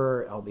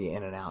 whatever. I'll be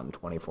in and out in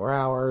 24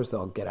 hours.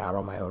 I'll get out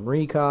on my own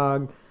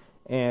recog,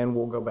 and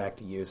we'll go back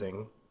to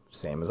using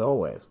same as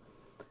always.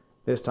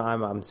 This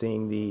time I'm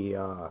seeing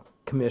the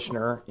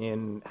commissioner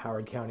in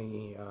Howard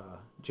County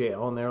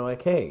Jail, and they're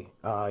like, hey,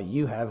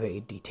 you have a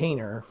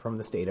detainer from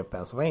the state of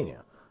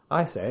Pennsylvania.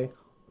 I say,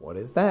 what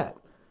is that?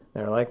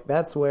 They're like,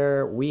 that's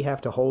where we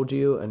have to hold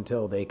you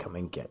until they come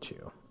and get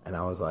you. And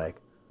I was like,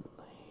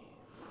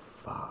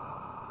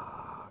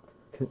 fuck.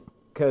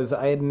 Because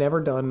I had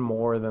never done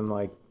more than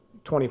like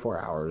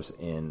 24 hours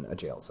in a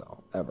jail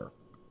cell, ever.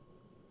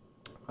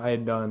 I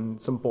had done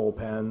some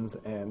bullpens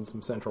and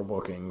some central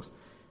bookings,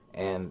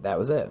 and that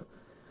was it.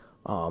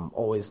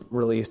 Always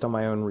released on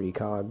my own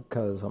recog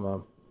because I'm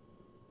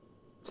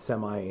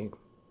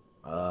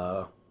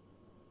a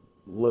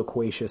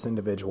loquacious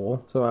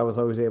individual, so I was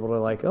always able to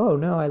like, oh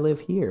no, I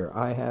live here,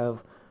 I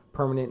have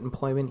permanent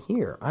employment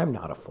here, I'm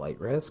not a flight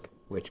risk,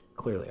 which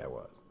clearly I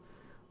was.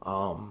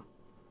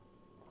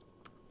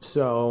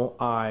 So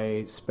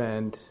I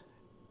spent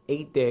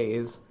 8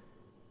 days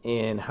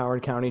in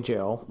Howard County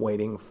Jail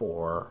waiting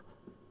for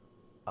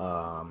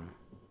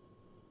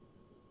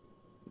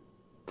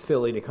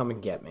Philly to come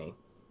and get me.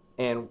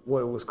 And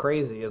what was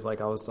crazy is like,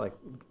 I was like,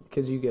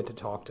 because you get to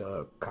talk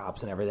to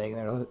cops and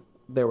everything,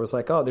 there was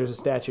like, oh, there's a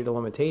statute of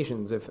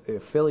limitations.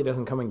 If Philly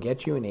doesn't come and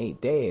get you in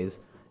 8 days,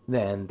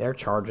 then their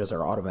charges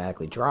are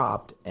automatically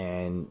dropped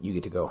and you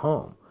get to go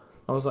home.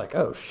 I was like,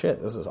 oh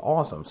shit, this is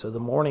awesome. So the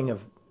morning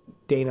of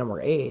day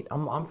number 8,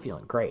 I'm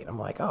feeling great. I'm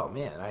like, oh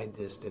man, I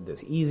just did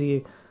this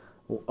easy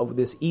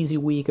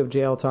week of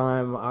jail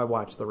time. I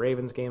watched the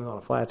Ravens games on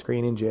a flat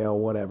screen in jail,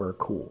 whatever,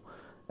 cool.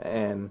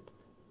 And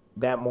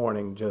that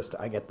morning,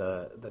 I get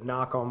the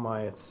knock on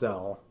my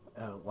cell,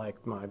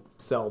 like my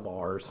cell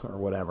bars or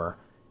whatever.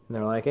 And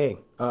they're like, hey,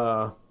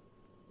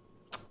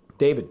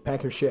 David,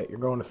 pack your shit. You're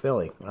going to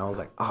Philly. And I was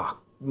like, oh,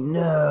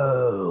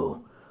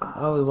 no.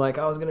 I was like,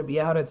 I was going to be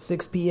out at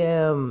 6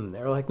 p.m. They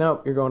were like,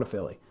 nope, you're going to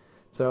Philly.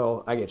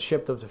 So I get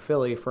shipped up to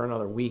Philly for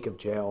another week of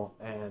jail.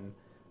 And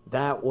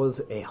that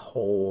was a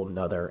whole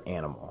nother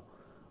animal.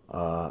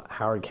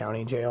 Howard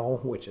County Jail,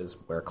 which is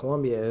where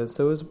Columbia is.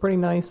 So it was a pretty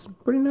nice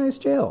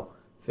jail.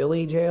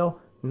 Philly jail,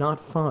 not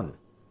fun.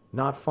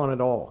 Not fun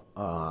at all.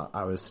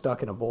 I was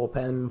stuck in a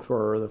bullpen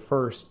for the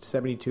first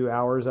 72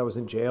 hours I was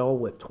in jail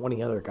with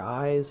 20 other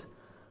guys.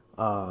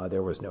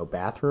 There was no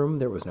bathroom.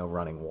 There was no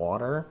running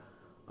water.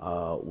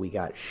 We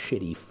got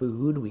shitty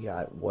food. We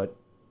got what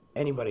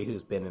anybody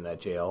who's been in a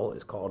jail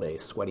is called a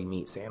sweaty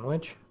meat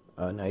sandwich.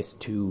 A nice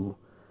 2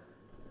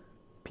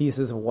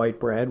 pieces of white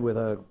bread with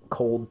a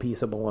cold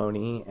piece of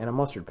bologna and a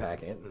mustard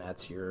packet, and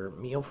that's your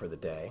meal for the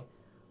day.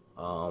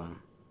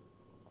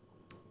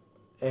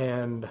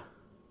 And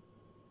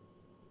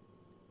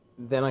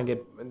then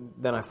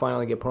I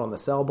finally get put on the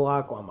cell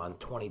block. I'm on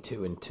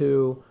 22 and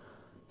 2.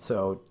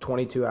 So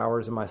 22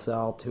 hours in my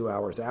cell, 2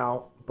 hours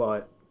out.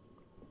 But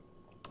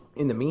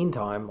in the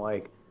meantime,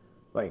 like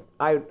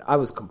I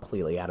was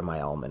completely out of my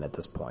element at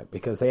this point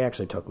because they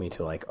actually took me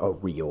to like a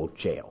real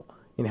jail.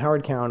 In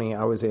Howard County,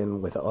 I was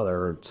in with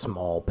other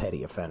small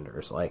petty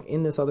offenders. Like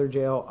in this other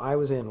jail, I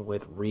was in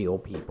with real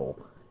people.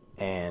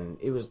 And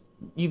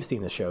you've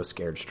seen the show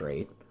Scared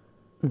Straight.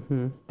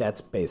 Mm-hmm.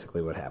 That's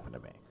basically what happened to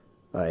me.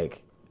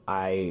 Like,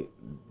 I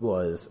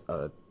was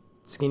a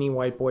skinny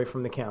white boy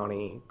from the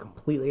county,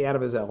 completely out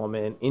of his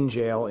element, in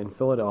jail in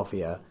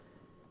Philadelphia,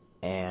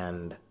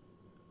 and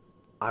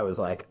I was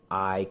like,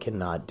 I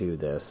cannot do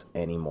this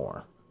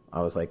anymore.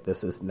 I was like,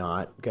 this is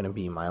not going to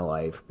be my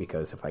life,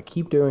 because if I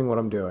keep doing what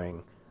I'm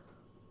doing,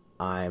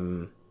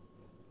 I'm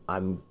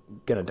going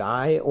to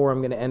die, or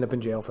I'm going to end up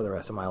in jail for the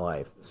rest of my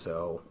life.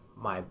 So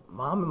my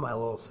mom and my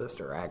little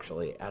sister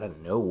actually, out of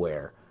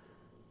nowhere,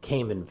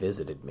 came and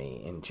visited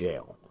me in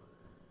jail.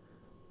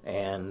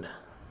 And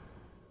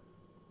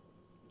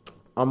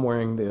I'm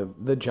wearing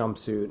the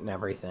jumpsuit and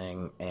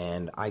everything,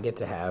 and I get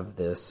to have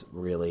this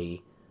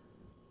really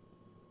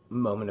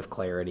moment of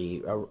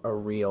clarity, a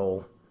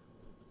real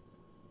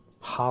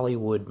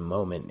Hollywood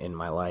moment in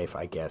my life,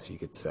 I guess you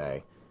could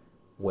say,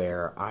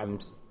 where I'm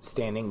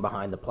standing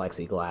behind the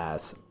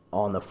plexiglass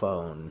on the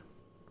phone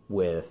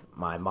with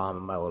my mom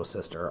and my little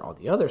sister on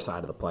the other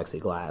side of the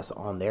plexiglass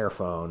on their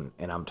phone,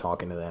 and I'm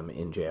talking to them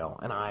in jail,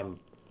 and I'm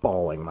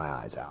bawling my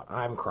eyes out.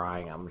 I'm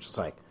crying. I'm just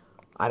like,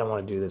 I don't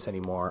want to do this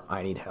anymore.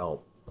 I need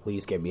help.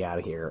 Please get me out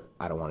of here.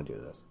 I don't want to do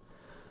this.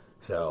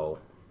 So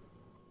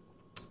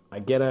I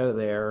get out of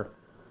there,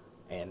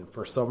 and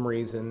for some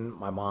reason,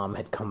 my mom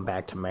had come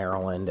back to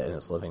Maryland and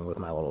is living with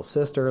my little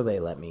sister. They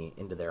let me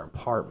into their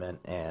apartment,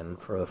 and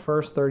for the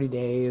first 30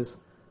 days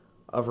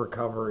of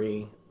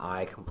recovery,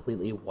 I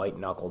completely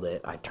white-knuckled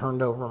it. I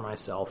turned over my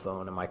cell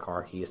phone and my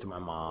car keys to my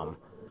mom.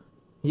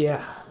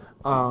 Yeah,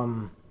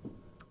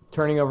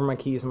 turning over my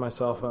keys and my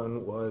cell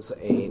phone was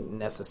a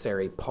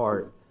necessary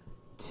part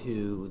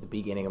to the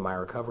beginning of my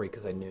recovery,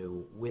 because I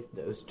knew with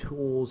those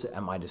tools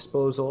at my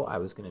disposal, I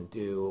was going to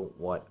do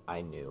what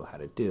I knew how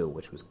to do,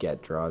 which was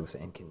get drugs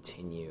and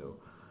continue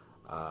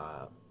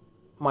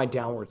my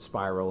downward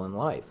spiral in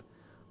life.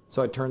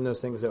 So I turned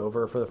those things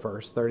over for the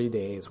first 30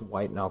 days,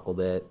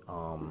 white-knuckled it.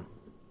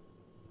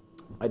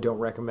 I don't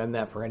recommend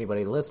that for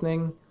anybody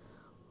listening.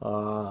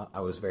 I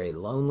was very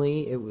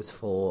lonely. It was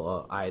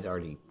full.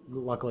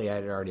 Luckily I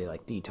had already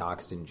like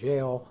detoxed in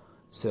jail,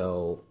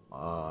 so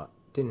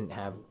didn't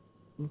have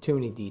too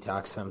many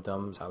detox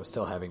symptoms. I was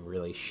still having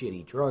really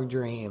shitty drug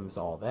dreams,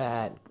 all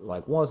that.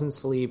 Like, wasn't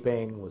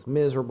sleeping, was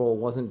miserable,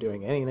 wasn't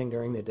doing anything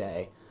during the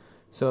day.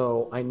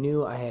 So I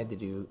knew I had to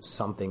do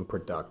something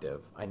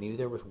productive. I knew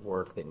there was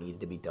work that needed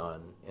to be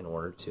done in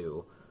order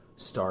to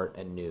start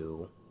a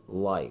new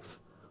life,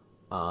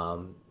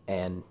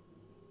 and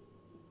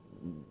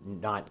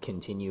not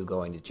continue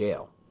going to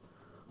jail.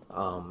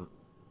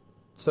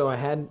 So I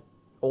had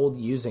old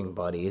using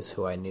buddies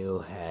who I knew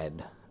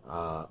had,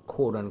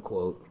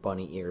 quote-unquote,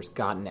 bunny ears,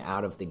 gotten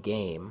out of the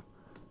game,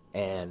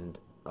 and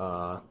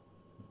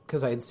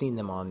because I had seen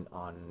them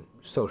on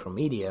social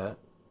media,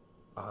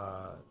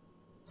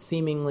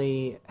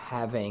 seemingly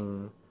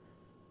having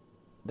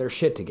their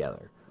shit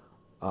together.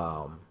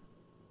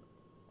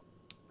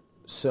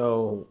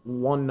 So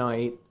one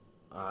night,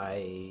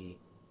 I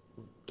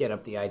get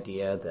up the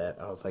idea that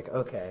I was like,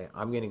 okay,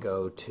 I'm going to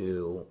go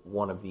to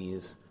one of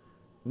these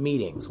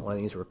meetings, one of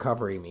these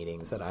recovery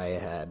meetings that I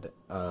had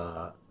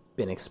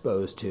been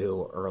exposed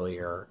to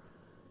earlier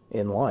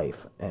in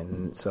life.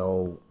 And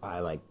so I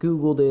like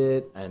Googled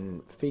it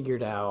and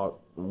figured out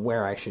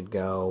where I should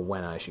go,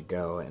 when I should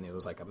go, and it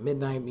was like a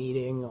midnight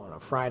meeting on a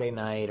Friday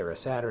night or a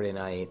Saturday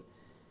night,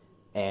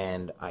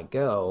 and I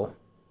go,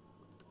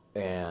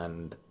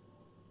 and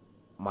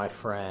my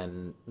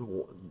friend,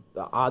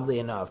 oddly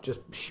enough, just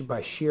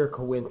by sheer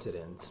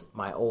coincidence,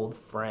 my old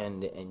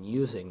friend and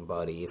using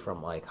buddy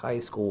from like high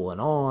school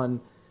and on,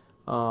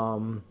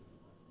 I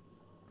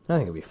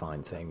think it'd be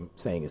fine saying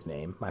his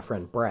name, my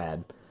friend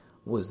Brad,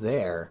 was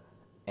there,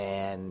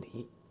 and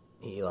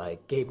he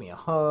like gave me a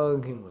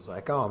hug and was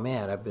like, "Oh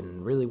man, I've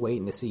been really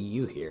waiting to see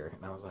you here."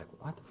 And I was like,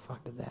 "What the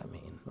fuck did that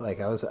mean?" Like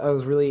I was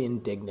really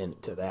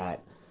indignant to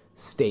that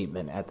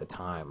statement at the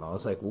time. I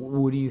was like,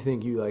 "What do you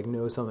think? You like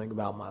know something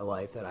about my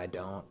life that I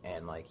don't?"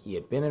 And like he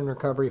had been in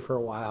recovery for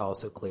a while,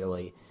 so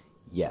clearly,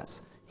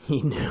 yes,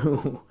 he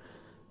knew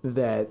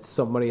that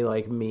somebody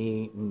like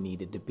me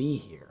needed to be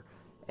here.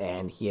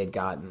 And he had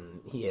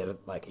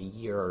like a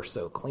year or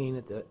so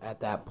clean at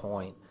that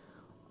point.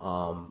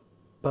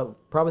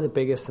 But probably the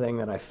biggest thing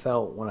that I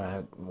felt when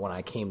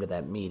I came to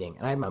that meeting,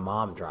 and I had my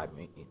mom drive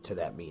me to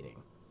that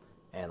meeting,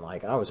 and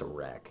like I was a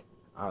wreck.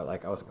 I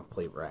was a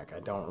complete wreck. I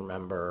don't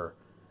remember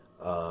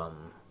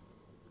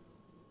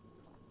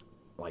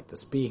like the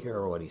speaker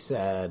or what he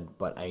said,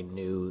 but I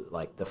knew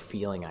like the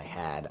feeling I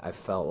had. I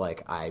felt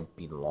like I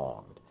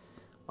belonged.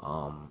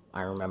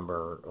 I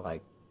remember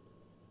like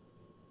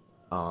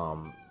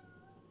some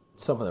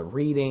of the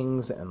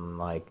readings and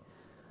like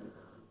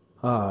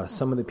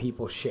some of the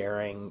people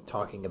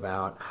talking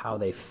about how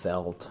they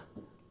felt,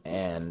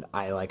 and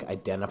I like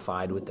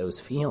identified with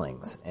those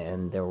feelings.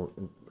 And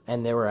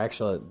there were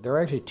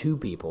actually two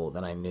people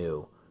that I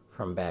knew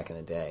from back in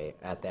the day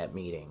at that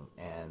meeting,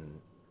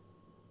 and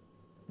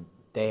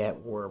they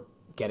were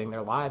getting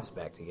their lives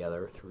back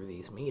together through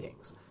these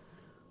meetings.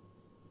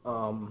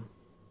 So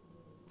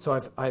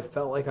I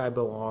felt like I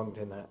belonged,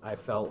 and I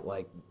felt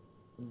like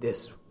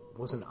this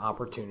was an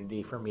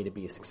opportunity for me to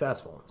be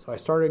successful. So I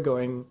started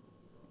going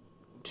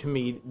to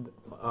meet,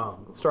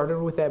 started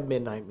with that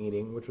midnight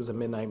meeting, which was a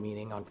midnight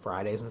meeting on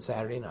Fridays and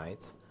Saturday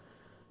nights.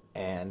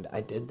 And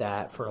I did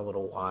that for a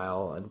little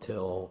while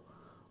until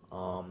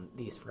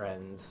these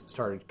friends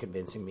started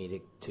convincing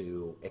me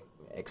to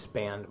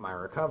expand my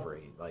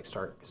recovery, like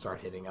start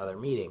hitting other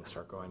meetings,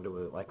 start going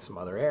to like some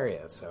other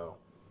areas. So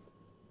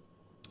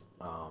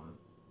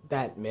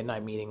that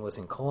midnight meeting was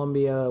in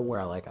Columbia, where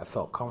I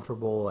felt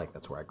comfortable, like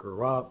that's where I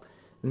grew up.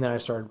 And then I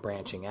started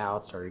branching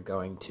out, started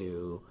going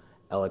to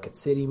Ellicott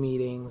City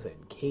meetings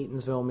and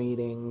Catonsville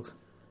meetings,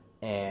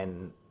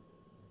 and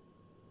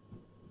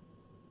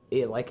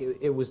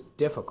it was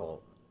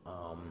difficult.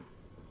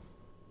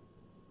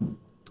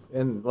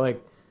 And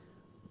like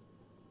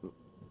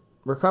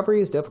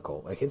recovery is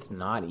difficult. Like it's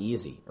not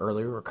easy.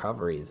 Early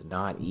recovery is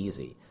not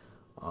easy.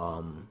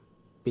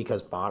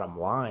 because bottom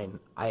line,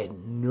 I had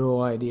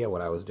no idea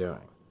what I was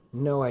doing.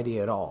 No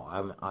idea at all.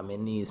 I'm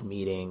in these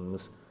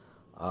meetings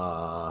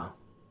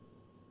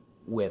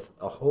with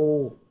a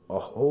whole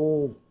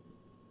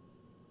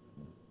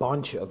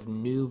bunch of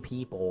new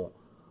people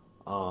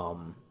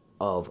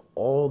of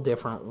all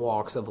different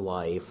walks of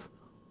life,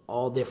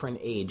 all different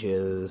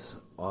ages,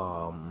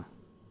 but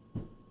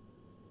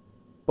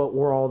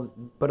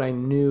I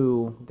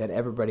knew that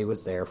everybody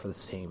was there for the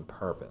same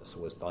purpose,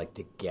 was like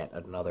to get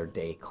another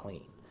day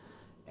clean.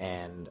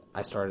 And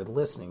I started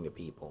listening to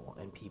people,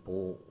 and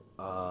people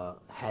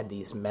had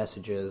these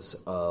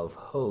messages of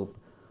hope,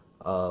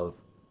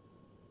 of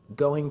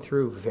going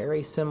through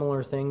very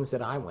similar things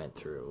that I went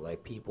through.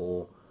 Like,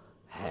 people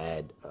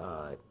had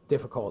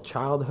difficult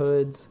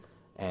childhoods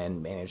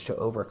and managed to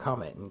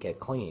overcome it and get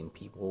clean.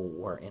 People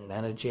were in and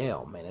out of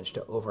jail, managed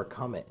to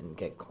overcome it and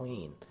get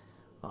clean.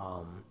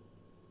 A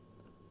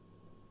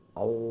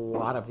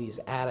lot of these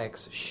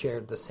addicts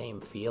shared the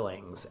same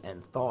feelings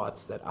and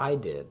thoughts that I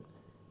did.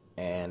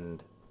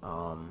 And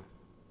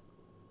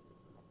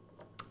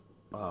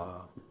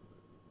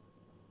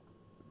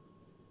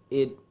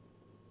it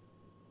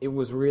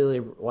was really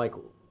like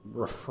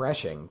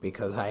refreshing,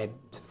 because I had,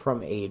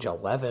 from age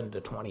 11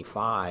 to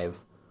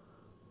 25,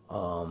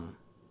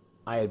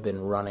 I had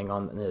been running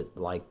on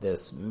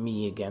this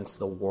me against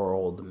the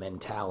world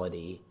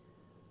mentality,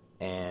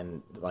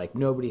 and like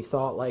nobody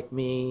thought like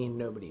me,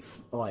 nobody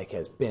like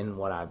has been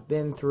what I've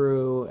been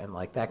through, and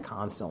like that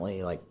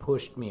constantly like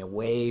pushed me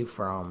away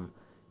from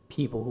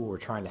people who were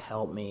trying to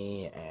help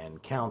me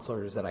and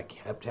counselors that I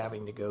kept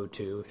having to go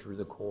to through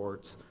the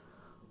courts.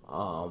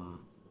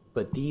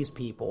 But these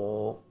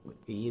people,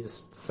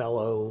 these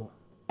fellow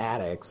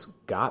addicts,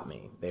 got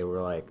me. They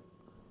were like,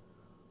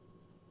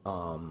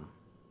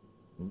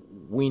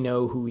 we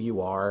know who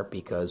you are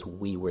because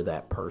we were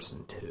that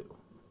person too.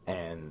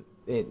 And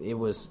it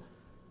was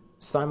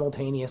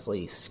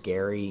simultaneously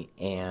scary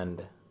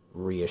and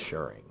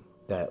reassuring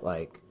that,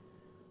 like,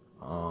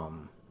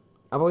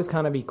 I've always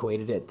kind of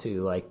equated it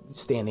to like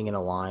standing in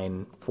a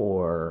line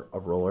for a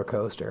roller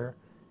coaster,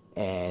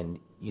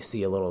 and you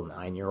see a little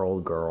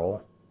 9-year-old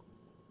girl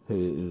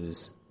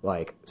who's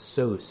like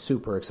so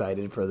super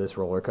excited for this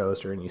roller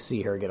coaster, and you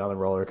see her get on the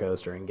roller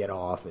coaster and get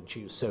off, and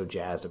she was so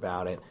jazzed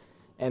about it.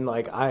 And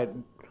like I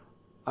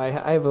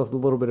have a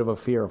little bit of a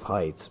fear of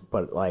heights,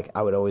 but like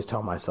I would always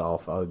tell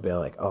myself, I would be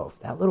like, oh, if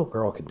that little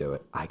girl can do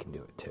it, I can do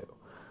it too.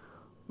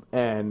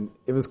 And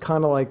it was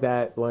kind of like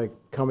that, like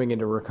coming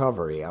into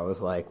recovery. I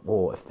was like,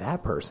 well, if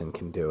that person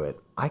can do it,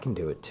 I can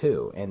do it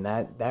too. And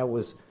that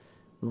was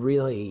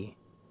really,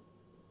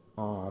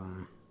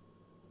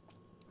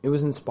 it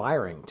was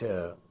inspiring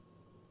to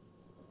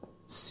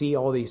see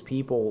all these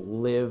people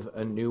live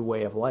a new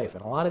way of life.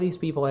 And a lot of these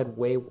people had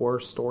way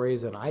worse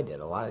stories than I did.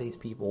 A lot of these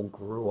people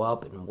grew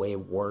up in way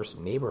worse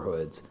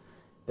neighborhoods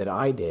than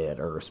I did,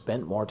 or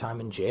spent more time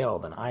in jail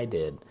than I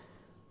did.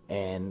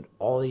 And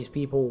all these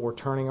people were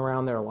turning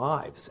around their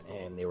lives,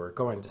 and they were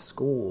going to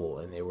school,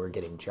 and they were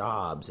getting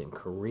jobs and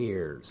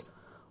careers.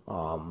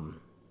 And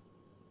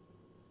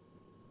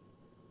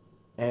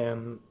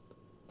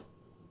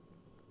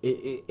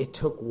it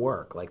took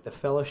work. Like the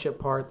fellowship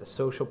part, the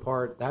social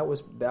part, that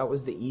was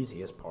the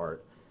easiest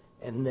part.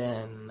 And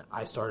then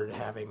I started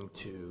having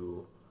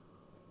to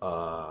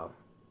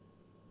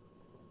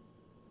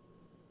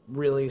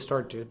really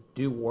start to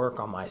do work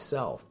on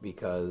myself,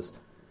 because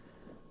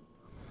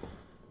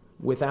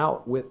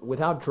without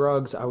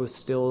drugs, I was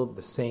still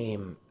the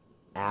same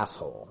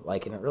asshole.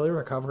 Like in early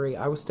recovery,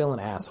 I was still an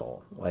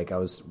asshole. Like I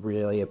was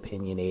really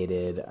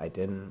opinionated. I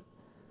didn't.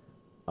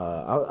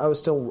 I was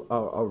still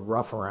a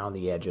rough around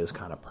the edges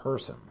kind of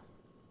person.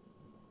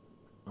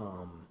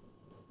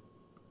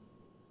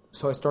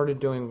 So I started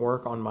doing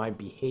work on my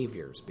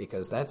behaviors,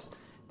 because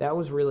that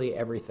was really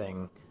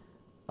everything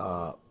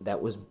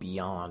that was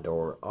beyond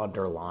or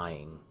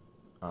underlying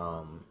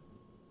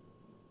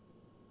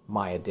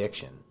my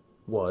addiction,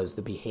 was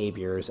the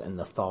behaviors and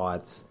the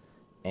thoughts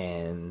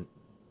and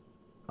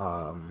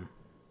the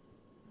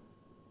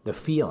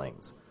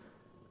feelings.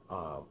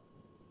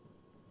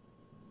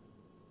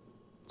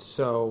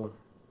 So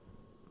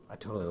I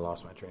totally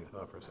lost my train of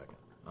thought for a second.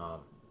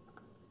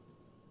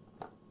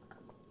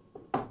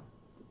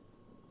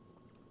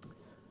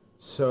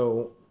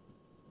 So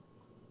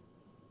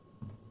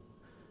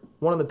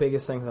one of the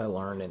biggest things I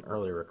learned in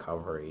early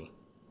recovery,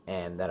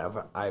 and that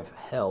I've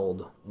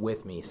held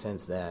with me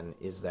since then,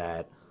 is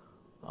that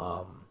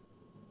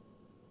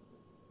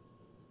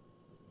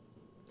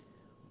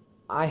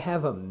I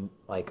have a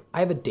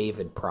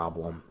David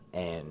problem,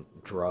 and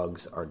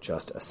drugs are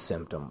just a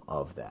symptom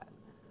of that.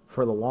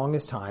 For the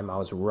longest time, I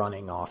was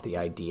running off the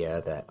idea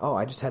that, oh,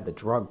 I just had the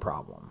drug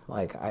problem.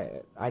 Like,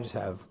 I just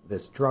have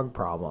this drug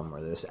problem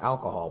or this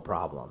alcohol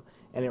problem.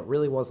 And it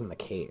really wasn't the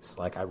case.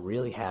 Like, I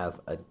really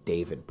have a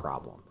David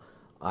problem.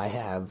 I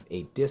have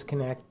a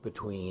disconnect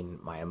between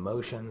my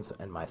emotions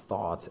and my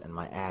thoughts and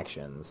my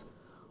actions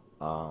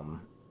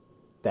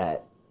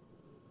that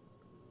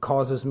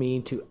causes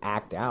me to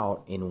act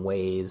out in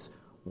ways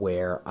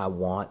where I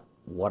want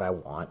what I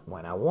want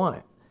when I want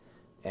it.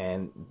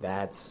 And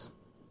that's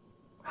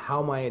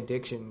how my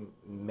addiction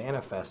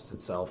manifests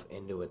itself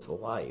into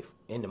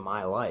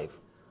my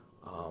life.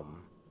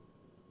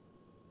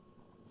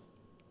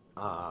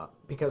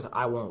 Because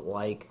I won't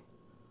like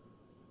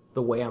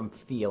the way I'm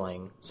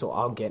feeling, so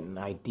I'll get an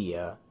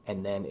idea,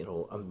 and then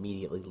it'll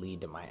immediately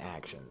lead to my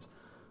actions.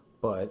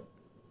 But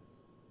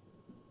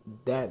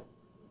that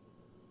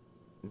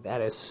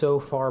is so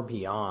far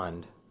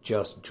beyond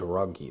just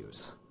drug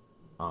use.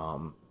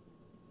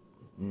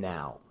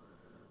 Now,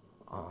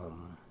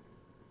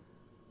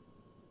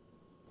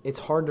 it's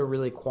hard to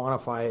really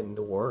quantify it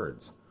into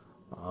words.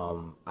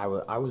 I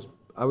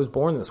was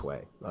born this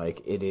way.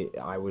 Like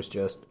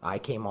I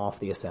came off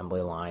the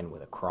assembly line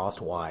with a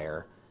crossed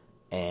wire,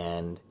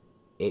 and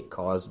it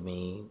caused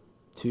me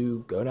to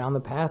go down the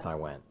path I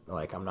went.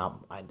 Like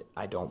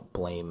I don't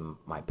blame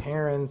my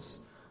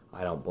parents.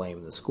 I don't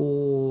blame the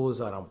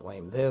schools. I don't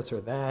blame this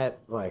or that.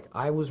 Like,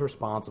 I was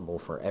responsible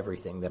for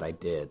everything that I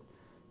did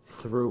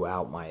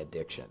throughout my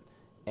addiction.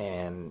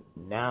 And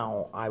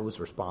now I was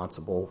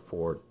responsible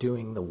for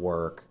doing the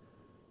work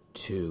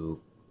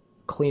to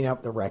clean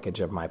up the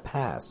wreckage of my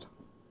past.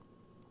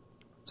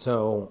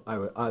 So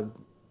I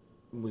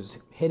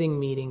was hitting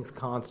meetings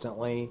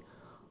constantly.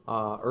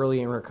 Early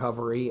in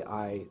recovery,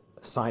 I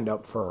signed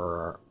up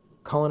for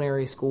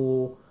culinary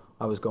school.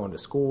 I was going to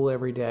school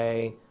every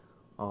day.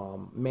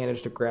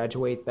 Managed to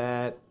graduate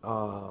that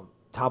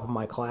top of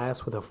my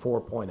class with a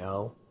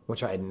 4.0,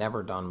 which I had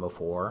never done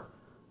before.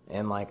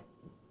 And like,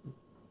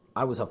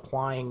 I was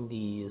applying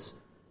these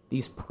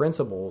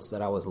principles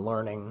that I was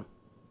learning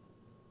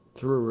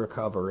through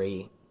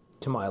recovery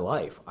to my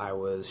life. I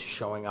was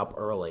showing up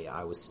early.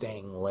 I was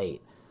staying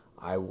late.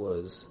 I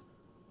was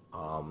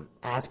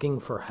asking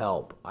for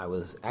help. I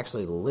was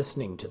actually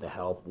listening to the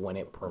help when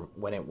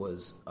it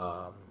was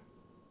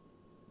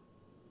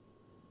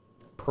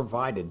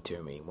provided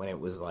to me, when it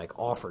was like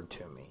offered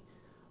to me.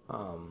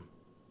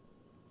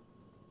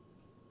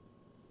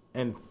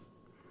 And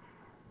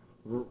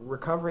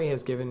recovery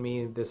has given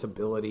me this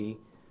ability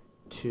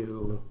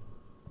to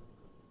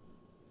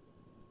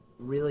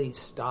really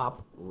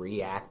stop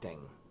reacting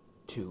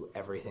to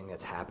everything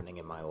that's happening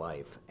in my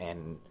life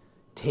and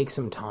take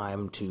some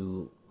time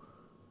to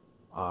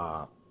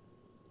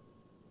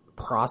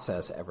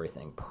process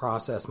everything,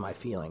 process my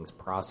feelings,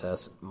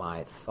 process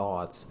my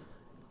thoughts,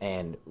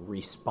 and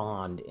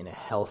respond in a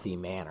healthy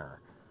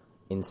manner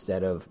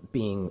instead of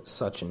being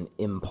such an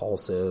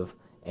impulsive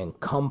and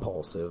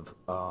compulsive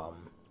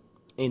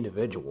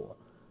individual.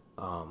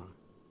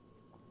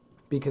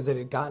 Because it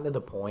had gotten to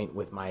the point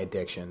with my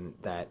addiction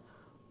that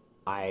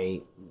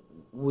I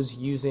was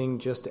using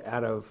just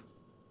out of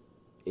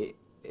it.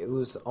 It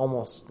was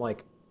almost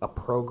like a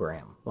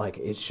program. Like,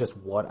 it's just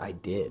what I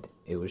did.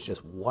 It was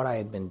just what I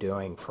had been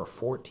doing for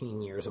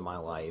 14 years of my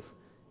life,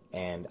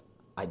 and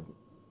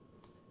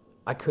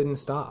I couldn't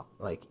stop.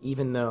 Like,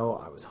 even though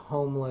I was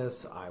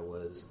homeless, I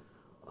was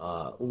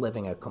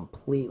living a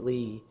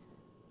completely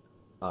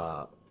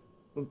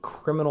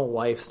criminal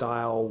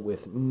lifestyle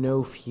with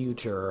no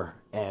future,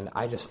 and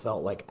I just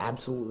felt like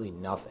absolutely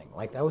nothing.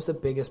 Like, that was the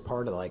biggest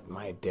part of like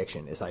my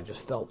addiction, is I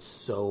just felt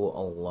so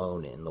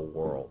alone in the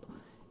world.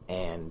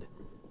 And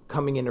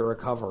coming into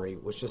recovery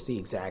was just the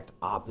exact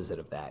opposite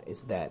of that,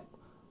 is that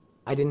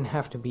I didn't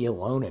have to be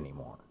alone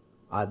anymore.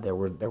 There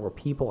were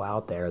people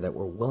out there that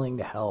were willing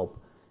to help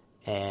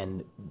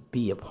and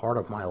be a part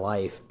of my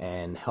life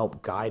and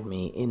help guide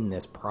me in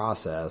this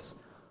process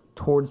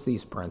towards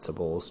these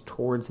principles,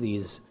 towards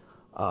these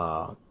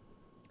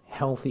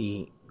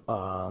healthy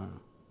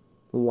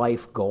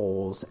life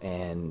goals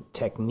and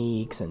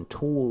techniques and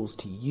tools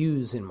to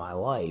use in my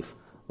life,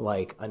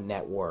 like a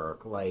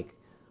network, like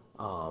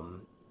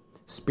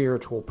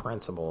spiritual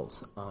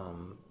principles,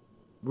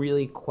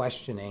 really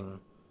questioning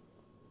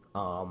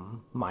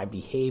my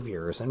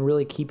behaviors and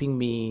really keeping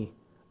me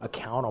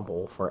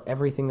accountable for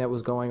everything that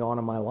was going on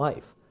in my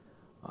life.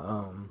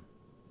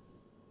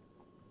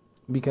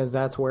 Because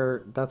that's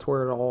where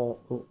it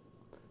all,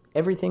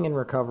 everything in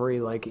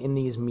recovery, like in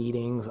these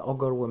meetings, I'll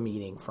go to a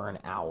meeting for an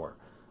hour.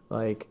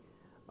 Like,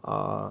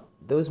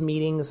 those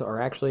meetings are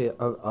actually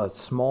a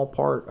small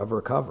part of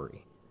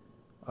recovery.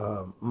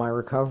 My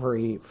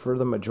recovery, for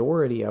the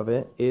majority of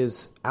it,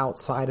 is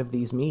outside of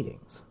these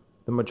meetings.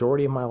 The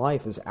majority of my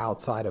life is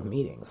outside of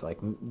meetings. Like,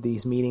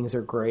 these meetings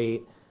are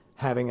great.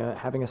 Having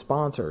a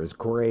sponsor is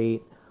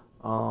great.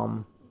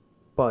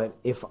 But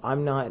if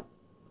I'm not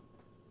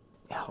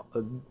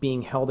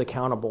being held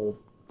accountable,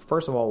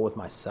 first of all, with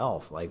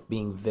myself, like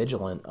being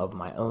vigilant of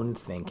my own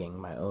thinking,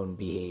 my own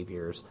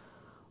behaviors,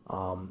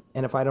 and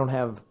if I don't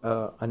have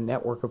a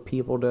network of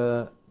people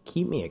to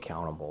keep me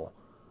accountable,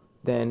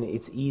 then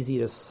it's easy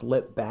to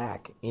slip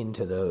back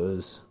into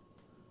those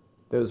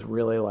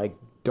really like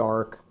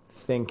dark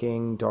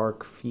thinking,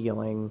 dark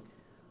feeling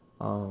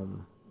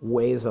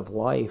ways of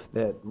life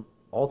that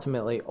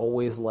ultimately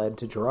always led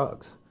to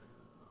drugs.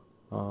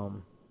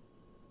 And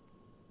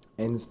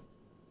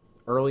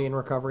early in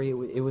recovery,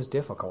 it was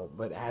difficult,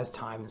 but as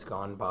time has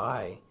gone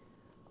by,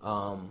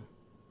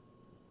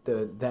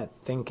 that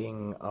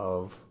thinking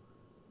of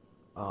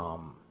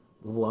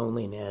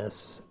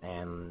loneliness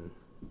and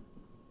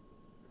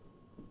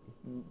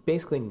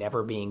basically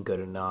never being good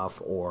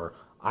enough, or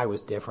I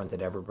was different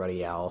than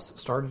everybody else,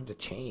 started to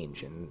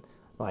change. And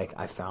like,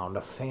 I found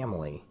a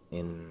family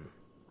in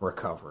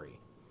recovery.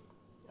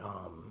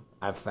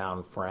 I've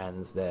found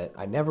friends that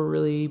I never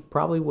really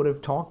probably would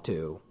have talked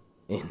to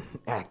in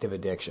active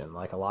addiction.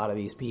 Like, a lot of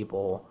these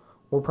people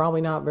were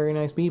probably not very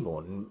nice people,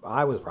 and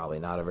I was probably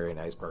not a very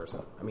nice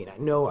person. I mean, I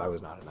know I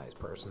was not a nice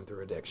person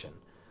through addiction,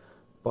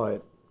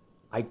 but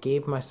I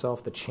gave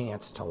myself the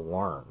chance to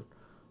learn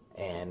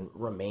and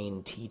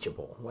remain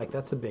teachable. Like,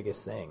 that's the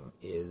biggest thing,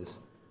 is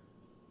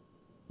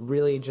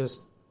really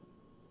just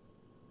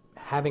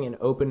having an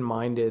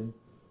open-minded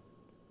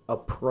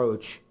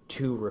approach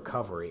to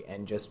recovery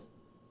and just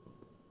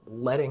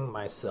letting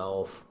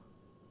myself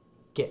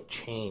get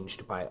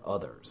changed by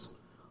others.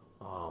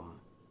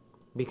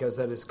 Because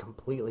that is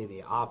completely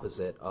the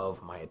opposite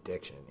of my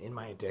addiction. In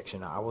my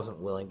addiction, I wasn't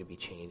willing to be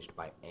changed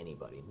by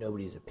anybody.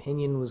 Nobody's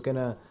opinion was going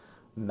to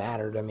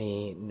matter to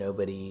me.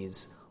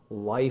 Nobody's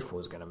life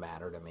was going to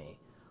matter to me.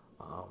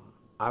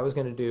 I was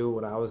going to do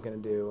what I was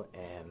going to do,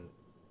 and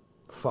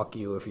fuck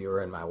you if you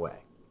were in my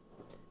way.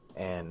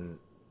 And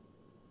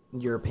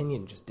your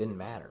opinion just didn't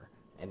matter.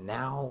 And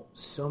now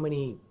so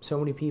many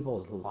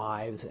people's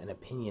lives and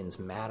opinions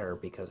matter,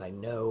 because I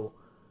know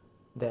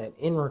that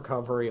in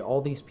recovery, all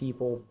these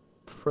people,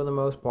 for the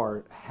most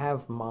part,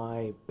 have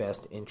my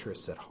best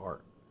interests at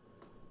heart.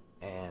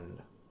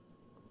 And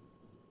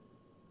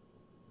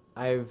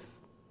I've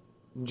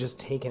just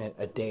taken it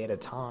a day at a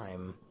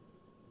time,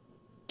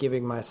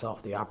 giving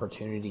myself the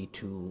opportunity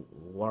to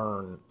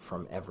learn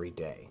from every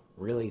day.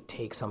 Really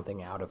take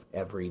something out of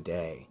every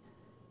day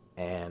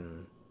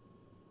and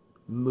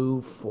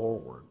move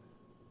forward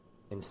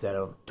instead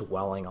of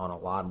dwelling on a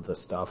lot of the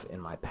stuff in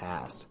my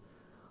past.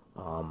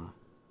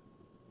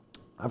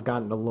 I've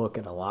gotten to look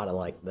at a lot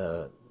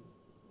of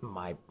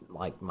my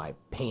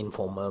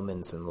painful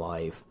moments in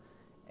life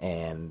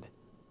and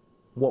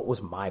what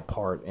was my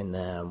part in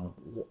them,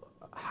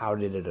 how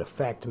did it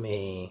affect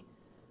me,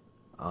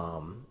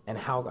 and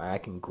how I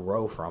can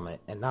grow from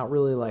it, and not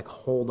really like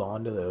hold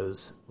on to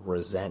those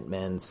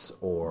resentments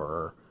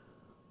or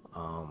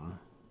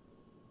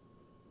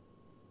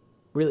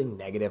really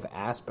negative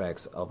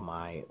aspects of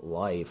my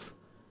life,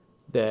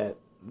 that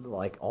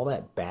like all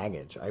that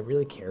baggage, I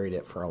really carried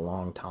it for a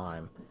long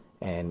time.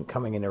 And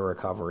coming into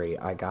recovery,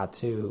 I got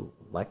to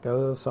let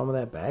go of some of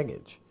that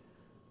baggage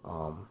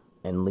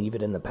and leave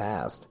it in the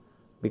past,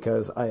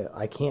 because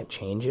I can't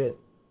change it,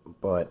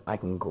 but I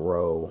can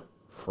grow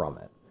from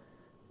it.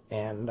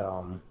 And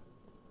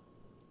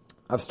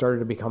I've started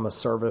to become a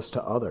service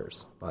to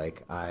others.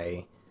 Like,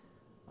 I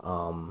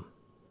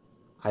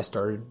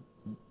started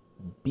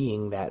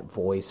being that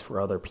voice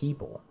for other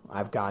people.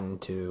 I've gotten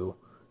to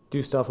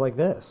do stuff like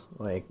this,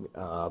 like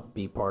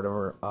be part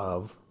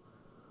of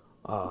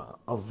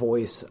a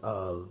voice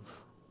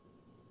of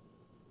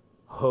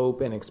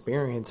hope and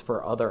experience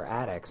for other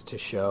addicts, to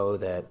show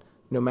that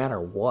no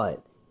matter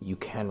what, you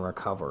can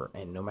recover,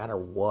 and no matter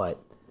what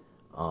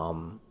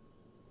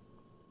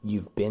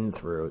you've been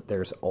through,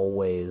 there's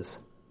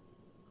always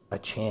a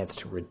chance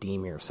to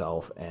redeem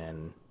yourself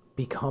and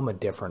become a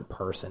different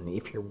person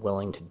if you're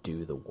willing to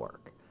do the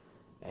work.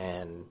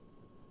 And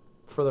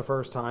for the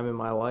first time in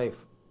my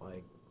life,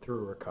 like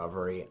through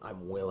recovery,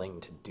 I'm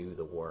willing to do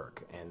the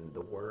work, and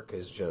the work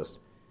is just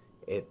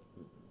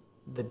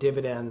the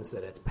dividends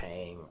that it's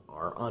paying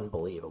are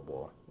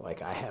unbelievable.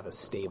 Like, I have a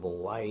stable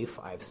life,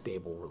 I have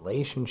stable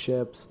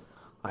relationships,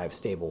 I have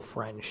stable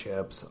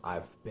friendships,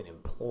 I've been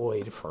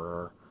employed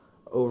for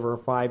over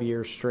 5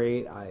 years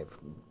straight, I've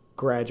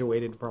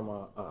graduated from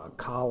a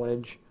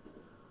college,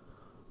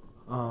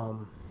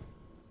 and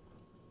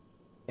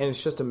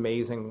it's just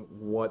amazing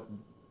what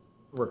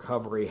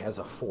recovery has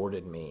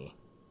afforded me.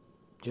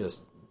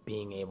 Just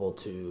being able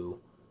to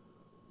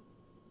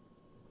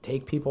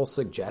take people's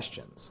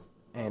suggestions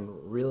and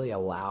really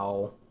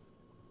allow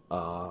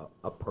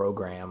a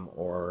program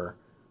or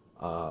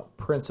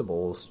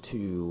principles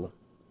to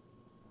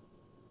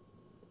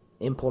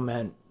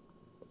implement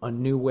a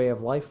new way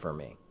of life for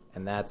me.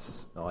 And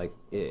that's like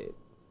it.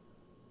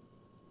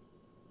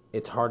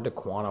 It's hard to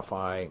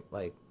quantify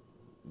like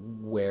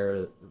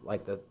where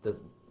like the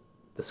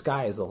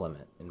sky is the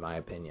limit, in my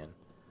opinion.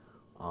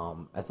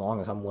 As long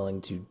as I'm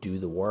willing to do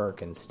the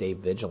work and stay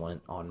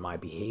vigilant on my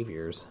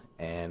behaviors,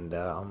 and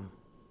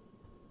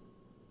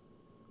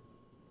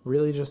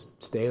really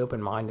just stay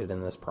open-minded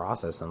in this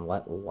process and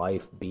let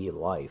life be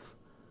life,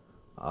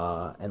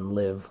 and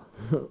live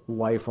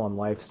life on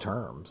life's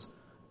terms,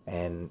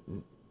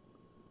 and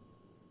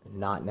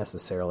not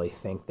necessarily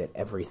think that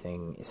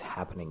everything is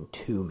happening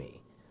to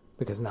me,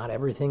 because not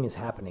everything is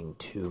happening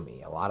to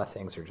me. A lot of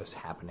things are just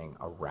happening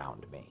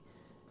around me.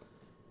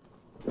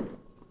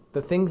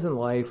 The things in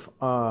life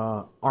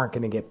aren't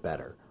going to get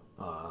better.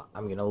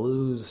 I'm going to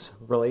lose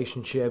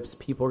relationships.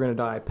 People are going to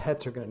die.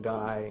 Pets are going to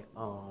die.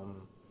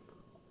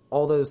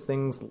 All those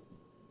things,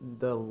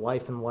 the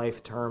life and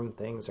life term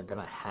things are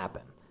going to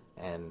happen.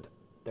 And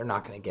they're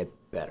not going to get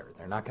better.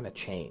 They're not going to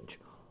change.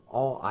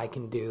 All I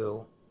can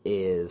do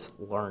is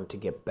learn to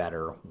get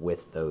better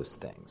with those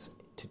things,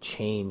 to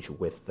change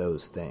with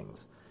those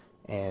things.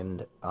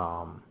 And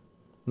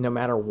no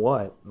matter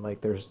what,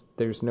 like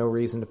there's no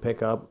reason to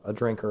pick up a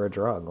drink or a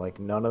drug. Like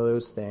none of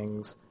those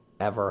things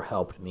ever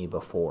helped me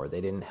before.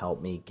 They didn't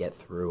help me get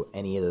through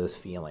any of those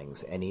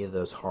feelings, any of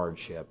those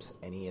hardships,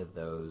 any of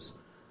those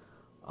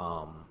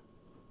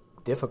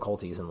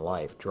difficulties in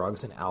life.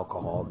 Drugs and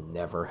alcohol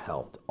never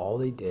helped. All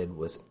they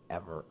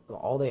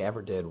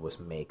ever did was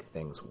make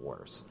things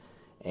worse.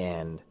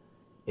 And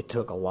it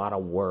took a lot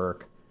of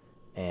work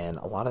and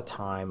a lot of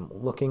time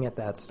looking at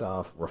that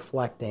stuff,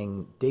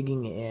 reflecting,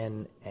 digging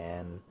in,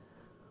 and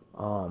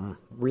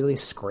really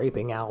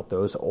scraping out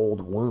those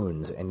old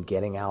wounds and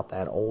getting out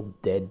that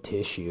old dead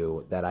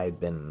tissue that I'd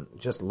been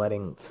just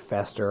letting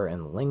fester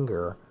and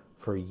linger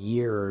for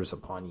years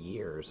upon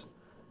years,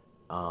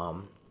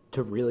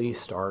 to really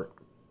start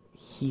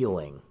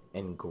healing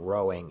and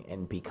growing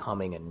and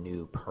becoming a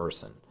new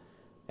person.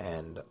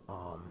 And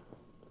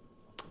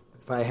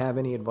if I have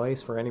any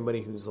advice for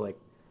anybody who's like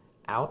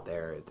out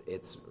there,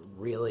 it's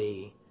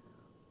really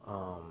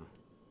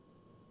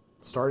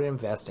start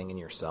investing in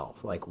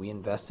yourself. Like we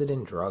invested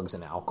in drugs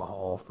and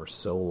alcohol for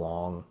so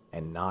long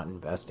and not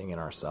investing in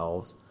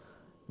ourselves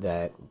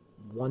that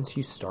once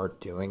you start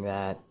doing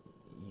that,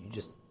 you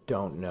just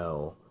don't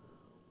know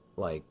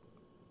like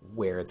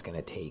where it's going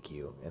to take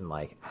you and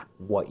like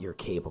what you're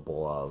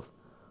capable of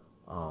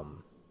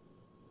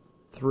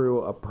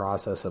through a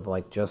process of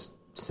like just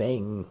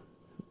saying,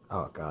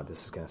 oh God,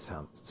 this is going to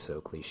sound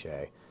so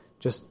cliche,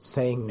 just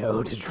saying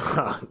no to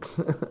drugs.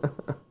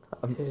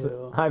 I'm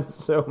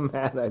so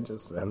mad I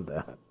just said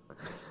that.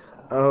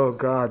 Oh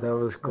God, that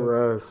was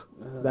gross.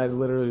 That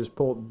literally just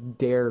pulled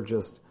dare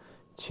just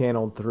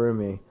channeled through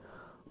me.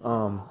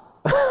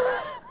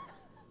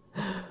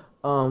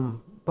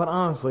 But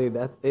honestly,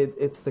 that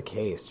it's the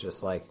case.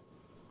 Just like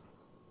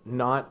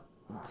not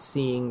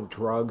seeing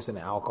drugs and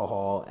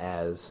alcohol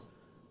as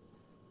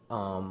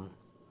an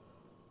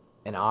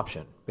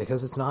option,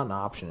 because it's not an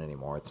option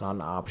anymore. It's not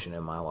an option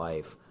in my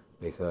life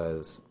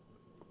because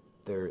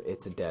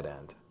it's a dead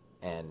end.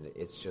 And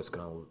it's just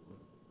gonna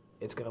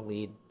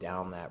lead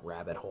down that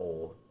rabbit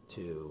hole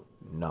to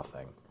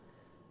nothing.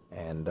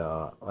 And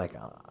like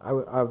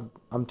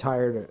I'm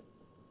tired.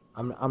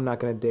 I'm not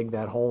gonna dig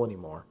that hole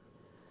anymore.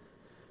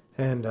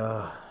 And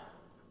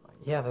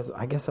yeah,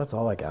 I guess that's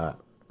all I got.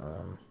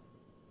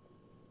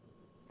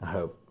 I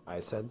hope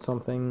I said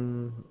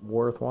something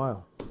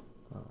worthwhile.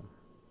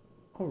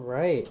 All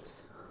right.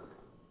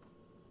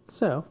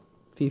 So,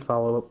 a few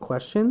follow-up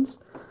questions.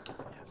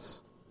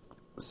 Yes.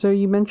 So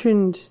you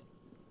mentioned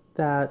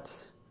that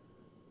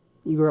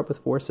you grew up with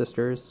 4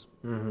 sisters,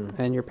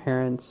 and your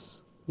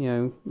parents,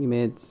 you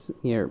made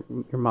your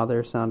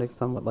mother sounded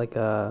somewhat like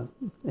a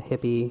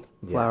hippie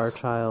flower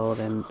child,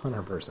 and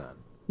 100%.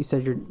 You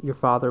said your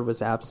father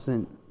was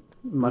absent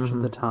much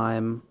of the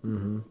time.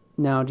 Mm-hmm.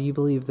 Now, do you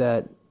believe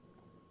that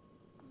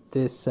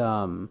this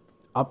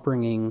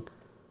upbringing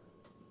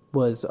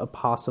was a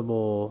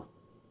possible,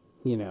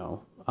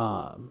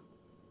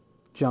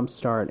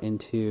 jumpstart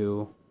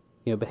into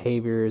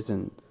behaviors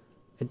and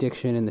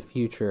addiction in the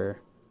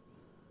future?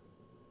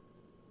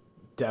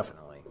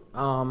 Definitely.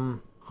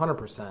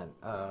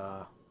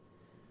 100%.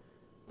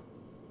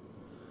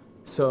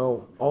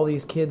 So all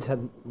these kids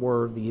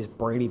were these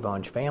Brady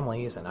Bunch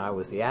families, and I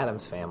was the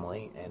Addams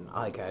family, and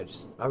I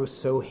was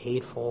so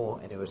hateful,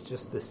 and it was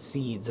just the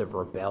seeds of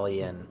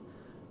rebellion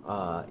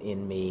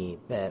in me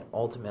that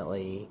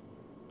ultimately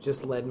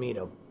just led me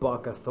to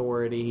buck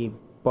authority,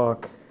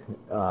 buck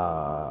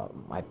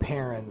my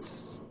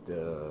parents,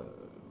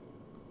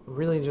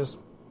 really just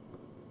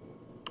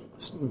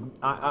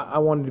I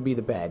wanted to be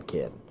the bad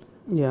kid.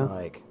 Yeah.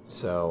 Like,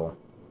 so,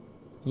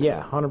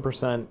 yeah,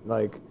 100%,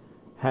 like,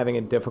 having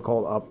a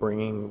difficult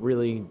upbringing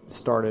really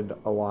started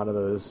a lot of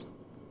those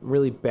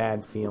really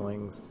bad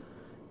feelings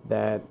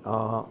that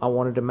I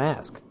wanted to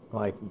mask.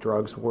 Like,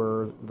 drugs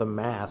were the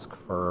mask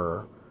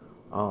for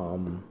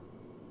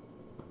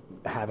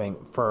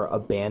for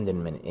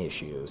abandonment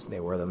issues. They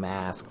were the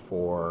mask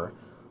for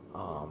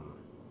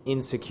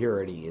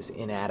insecurities,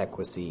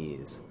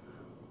 inadequacies,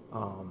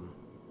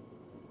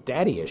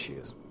 daddy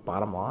issues,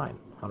 bottom line,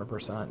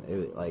 100%.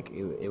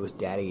 It was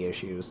daddy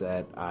issues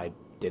that I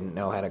didn't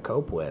know how to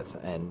cope with,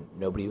 and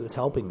nobody was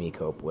helping me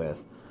cope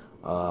with.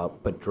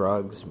 But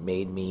drugs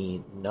made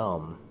me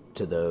numb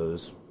to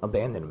those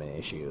abandonment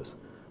issues.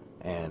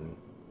 And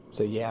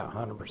so, yeah,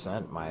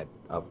 100%, my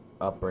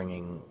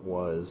upbringing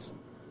was,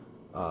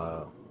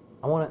 I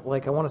want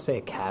to say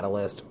a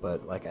catalyst,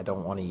 but like I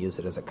don't want to use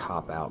it as a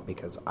cop-out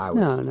because I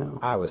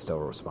was still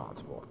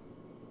responsible.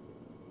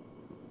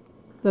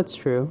 That's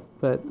true,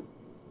 but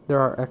there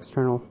are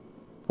external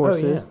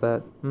forces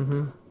that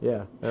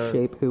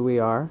shape who we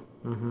are.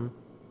 Mm-hmm.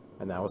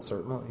 And that was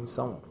certainly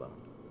some of them.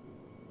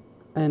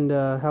 And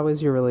how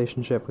is your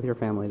relationship with your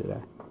family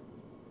today?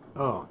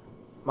 Oh,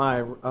 my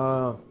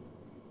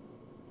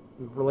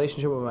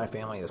relationship with my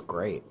family is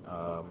great.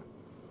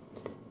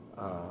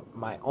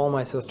 all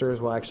my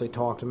sisters will actually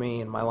talk to me.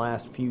 In my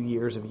last few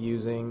years of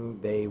using,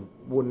 they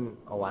wouldn't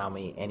allow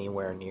me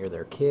anywhere near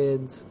their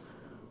kids.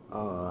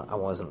 I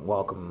wasn't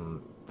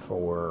welcome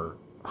for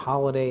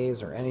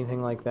holidays or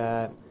anything like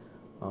that.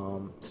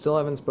 Still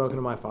haven't spoken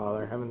to my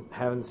father.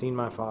 Haven't seen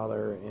my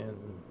father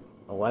in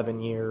 11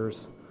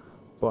 years.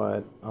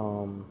 But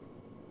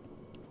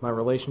my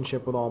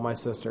relationship with all my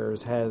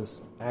sisters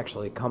has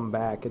actually come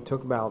back. It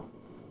took about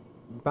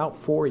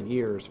 4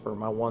 years for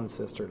my one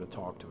sister to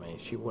talk to me.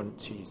 She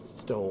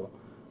still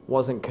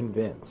wasn't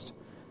convinced,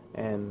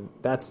 and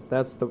that's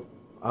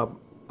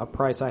a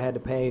price I had to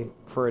pay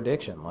for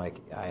addiction. Like,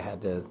 I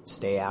had to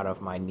stay out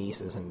of my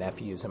nieces and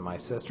nephews and my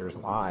sister's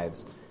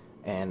lives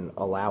and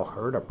allow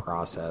her to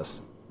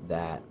process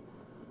that,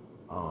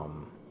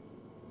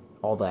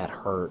 all that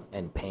hurt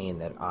and pain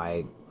that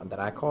I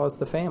caused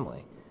the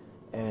family,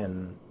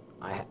 and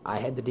I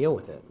had to deal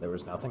with it. There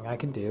was nothing I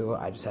could do.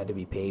 I just had to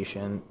be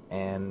patient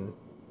and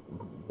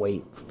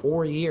wait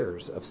 4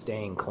 years of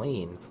staying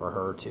clean for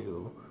her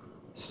to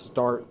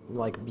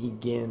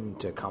begin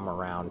to come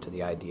around to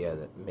the idea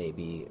that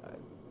maybe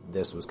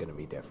this was going to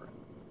be different.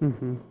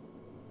 Mm-hmm.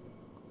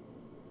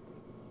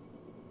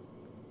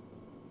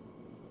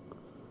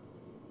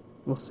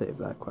 We'll save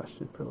that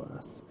question for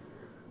last.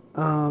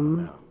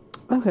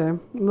 Okay, a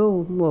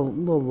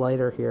little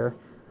lighter here.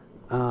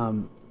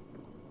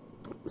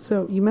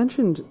 So you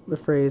mentioned the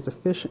phrase "a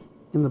fish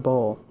in the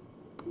bowl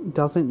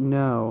doesn't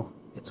know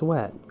it's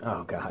wet."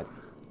 Oh God,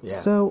 yeah.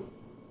 So,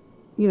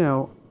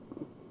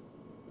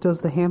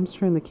 does the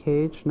hamster in the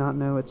cage not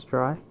know it's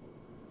dry?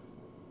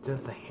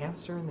 Does the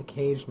hamster in the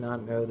cage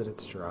not know that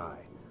it's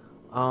dry?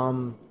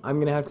 I'm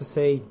gonna have to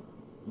say,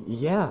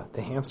 yeah.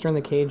 The hamster in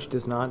the cage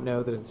does not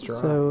know that it's dry.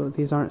 So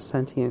these aren't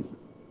sentient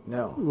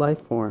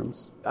life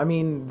forms. I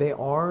mean, they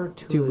are.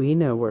 Do we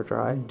know we're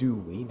dry? Do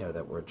we know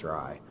that we're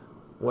dry?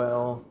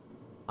 Well,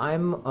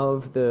 I'm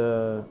of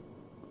the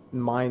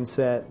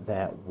mindset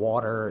that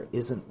water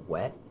isn't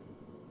wet.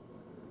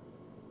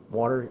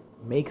 Water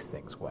makes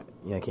things wet.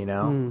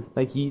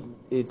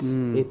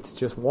 It's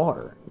just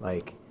water.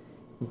 Like,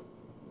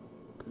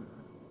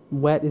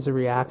 wet is a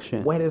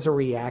reaction. Wet is a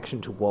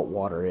reaction to what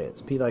water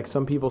is. Like,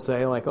 some people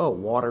say, like, oh,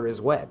 water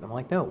is wet. And I'm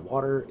like, no,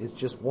 water is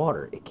just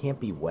water. It can't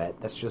be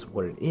wet. That's just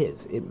what it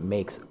is. It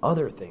makes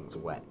other things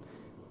wet.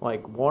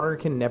 Like, water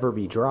can never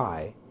be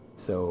dry,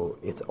 so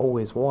it's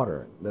always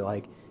water. But,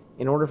 like,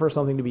 in order for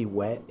something to be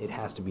wet, it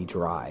has to be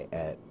dry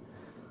at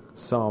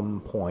some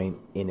point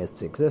in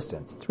its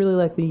existence. It's really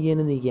like the yin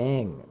and the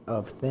yang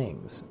of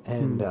things.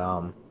 And,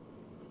 oh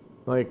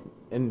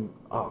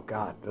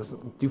God,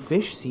 do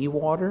fish see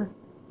water?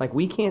 Like,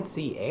 we can't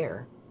see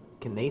air.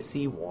 Can they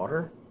see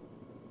water?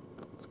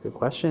 It's a good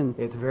question.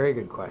 It's a very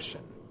good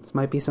question. This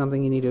might be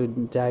something you need to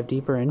dive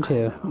deeper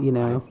into,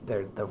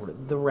 They're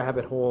the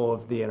rabbit hole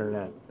of the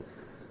internet.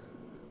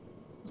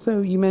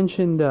 So you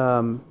mentioned,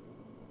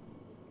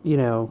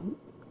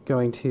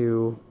 going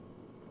to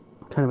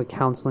kind of a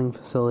counseling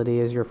facility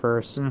as your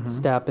first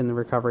step in the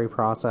recovery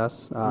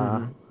process.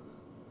 That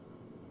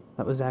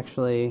was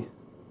actually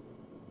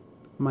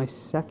my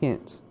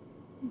second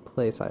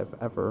place I've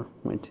ever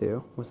went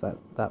to, was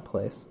that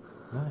place.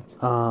 Nice.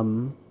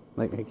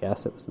 I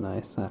guess it was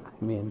nice. I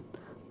mean,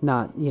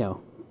 not,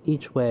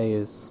 each way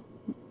is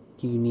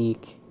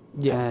unique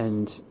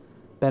and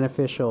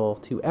beneficial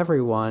to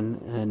everyone,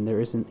 and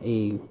there isn't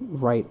a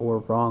right or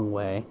wrong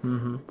way.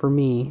 Mm-hmm. For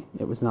me,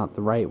 it was not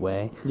the right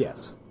way.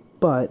 Yes.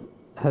 But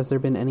has there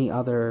been any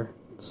other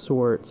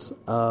sorts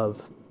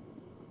of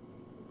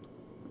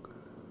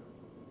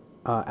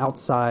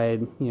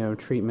outside,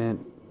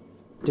 treatment,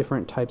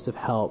 different types of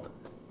help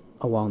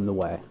along the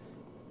way?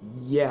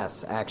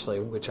 Yes, actually,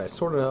 which I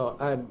sort of,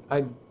 I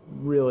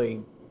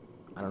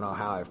don't know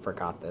how I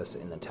forgot this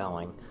in the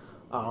telling.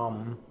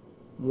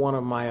 One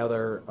of my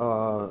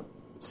other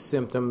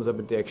symptoms of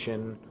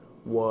addiction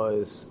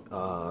was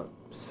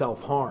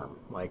self-harm.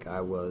 Like,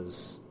 I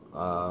was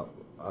a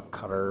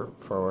cutter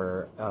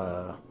for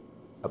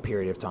a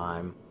period of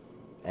time,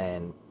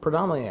 and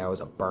predominantly I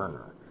was a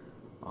burner.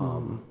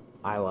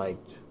 I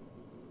liked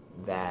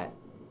that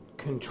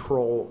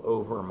control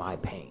over my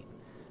pain,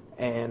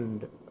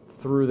 and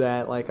through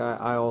that, like,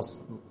 I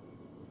also,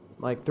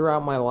 like,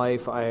 throughout my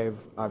life,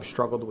 I've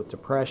struggled with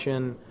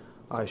depression.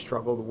 I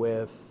struggled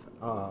with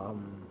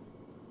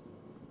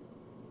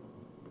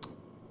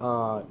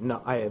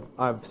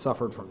I've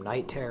suffered from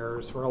night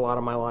terrors for a lot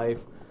of my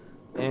life,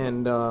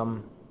 and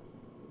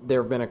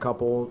there have been a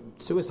couple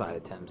suicide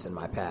attempts in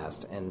my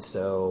past, and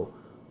so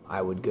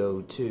I would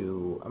go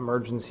to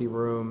emergency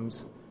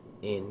rooms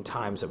in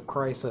times of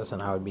crisis,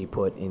 and I would be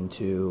put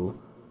into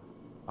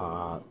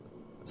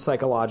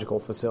psychological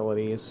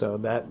facilities. So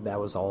that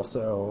was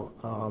also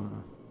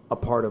a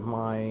part of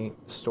my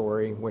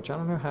story, which I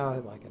don't know how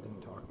I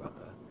didn't talk about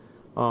that,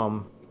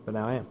 but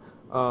now I am.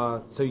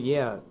 So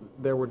yeah,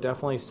 there were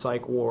definitely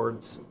psych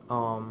wards,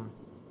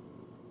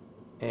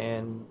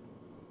 and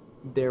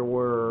there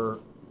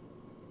were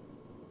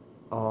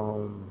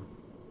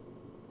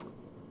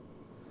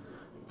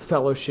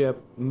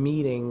fellowship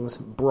meetings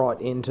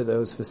brought into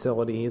those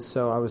facilities,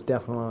 so I was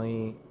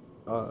definitely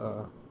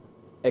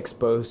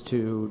exposed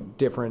to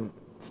different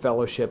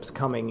fellowships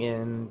coming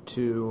in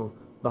to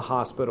the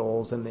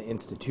hospitals and the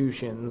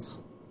institutions,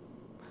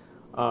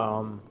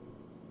 trying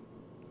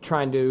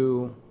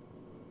to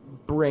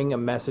bring a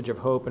message of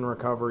hope and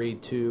recovery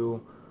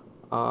to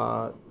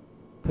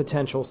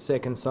potential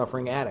sick and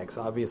suffering addicts.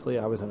 Obviously,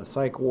 I was in a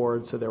psych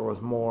ward, so there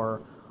was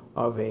more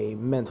of a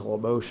mental,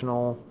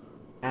 emotional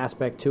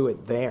aspect to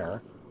it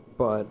there.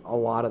 But a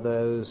lot of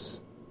those,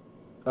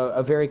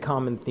 a very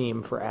common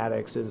theme for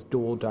addicts is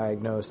dual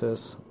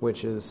diagnosis,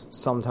 which is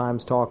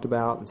sometimes talked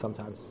about and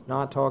sometimes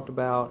not talked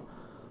about.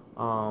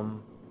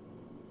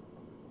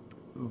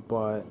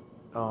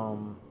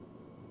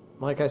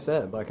 Like I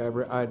said, like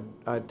I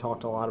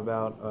talked a lot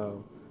about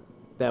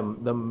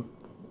the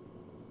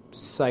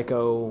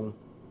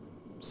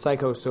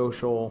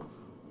psychosocial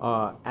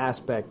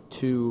aspect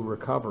to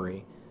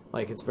recovery.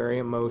 Like, it's very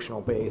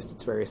emotional based,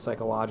 it's very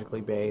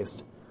psychologically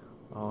based.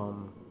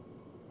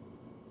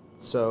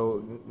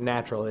 So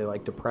naturally,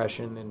 like,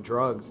 depression and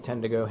drugs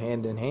tend to go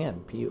hand in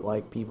hand. Some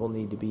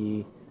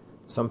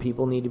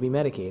people need to be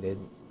medicated,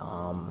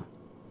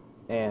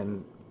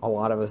 and a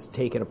lot of us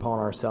take it upon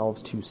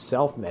ourselves to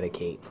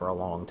self-medicate for a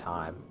long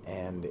time,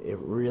 and it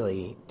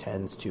really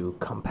tends to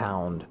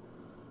compound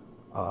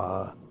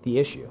the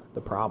issue,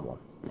 the problem,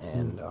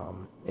 and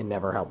it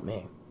never helped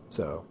me.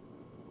 So,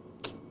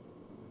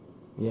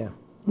 yeah.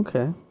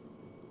 Okay.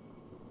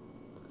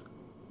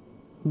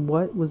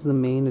 What was the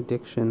main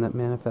addiction that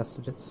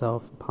manifested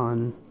itself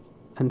upon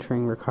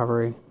entering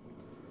recovery?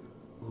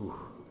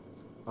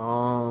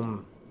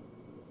 The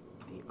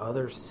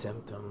other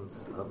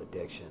symptoms of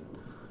addiction.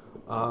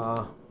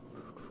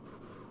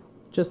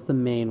 Just the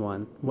main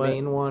one.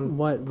 Main one?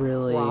 What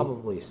really?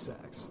 Probably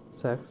sex.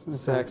 Sex? Okay.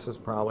 Sex was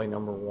probably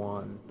number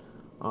one.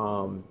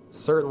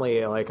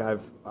 Certainly, like,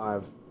 I've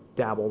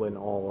dabbled in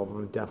all of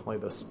them. Definitely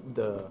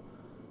the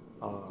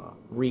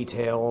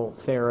retail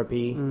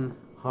therapy,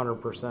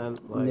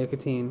 100%. Like,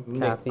 nicotine,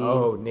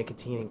 caffeine.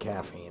 Nicotine and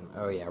caffeine.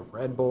 Oh yeah,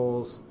 Red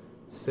Bulls,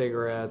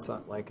 cigarettes.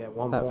 Like, at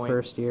one point,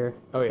 first year.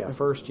 Oh yeah,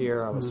 first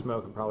year I was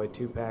smoking probably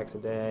 2 packs a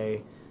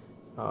day,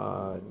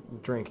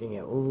 drinking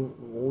at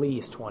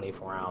least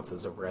 24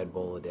 ounces of Red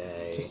Bull a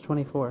day. Just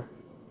 24.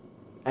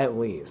 At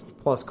least,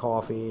 plus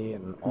coffee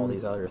and all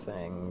these other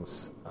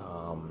things.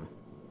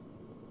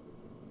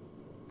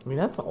 I mean,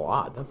 that's a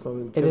lot.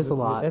 It is a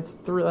lot. It's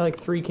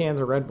 3 cans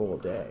of Red Bull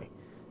a day,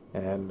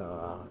 and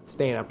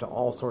staying up to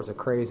all sorts of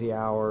crazy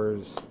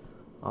hours,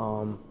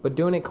 but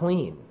doing it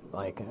clean.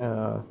 Like,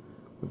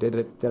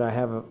 did I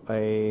have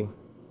a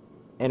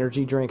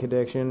energy drink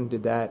addiction?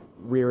 Did that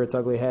rear its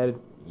ugly head?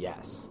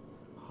 Yes,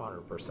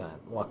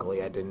 100%.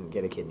 Luckily, I didn't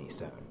get a kidney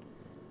stone.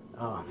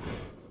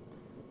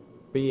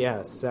 But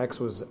yeah, sex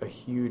was a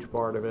huge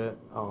part of it,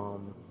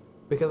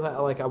 because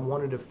I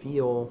wanted to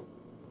feel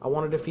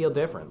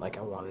different. Like,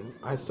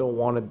 I still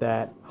wanted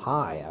that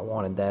high. I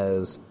wanted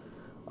those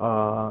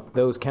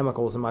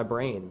chemicals in my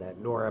brain,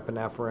 that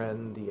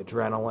norepinephrine, the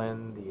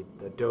adrenaline,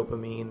 the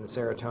dopamine, the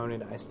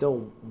serotonin. I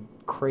still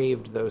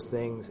craved those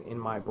things in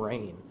my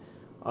brain.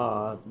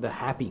 The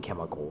happy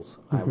chemicals.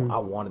 I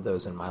wanted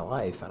those in my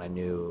life, and I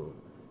knew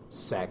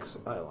sex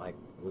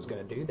was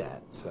going to do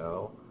that.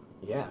 So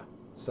yeah,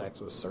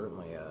 sex was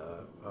certainly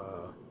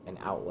an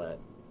outlet,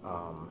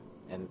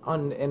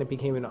 and it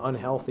became an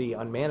unhealthy,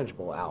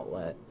 unmanageable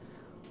outlet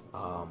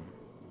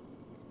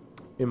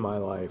in my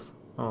life.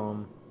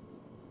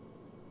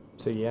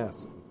 So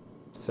yes,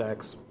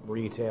 sex,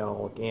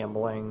 retail,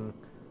 gambling,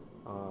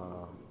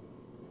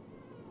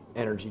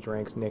 energy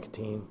drinks,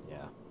 nicotine.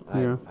 Yeah,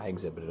 I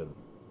exhibited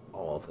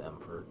all of them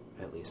for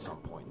at least some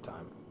point in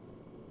time.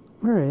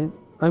 All right,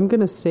 I'm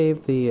gonna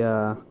save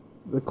the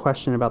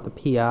question about the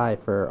PI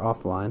for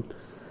offline.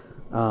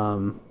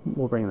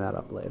 We'll bring that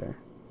up later.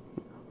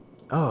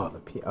 Oh,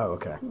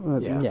 okay.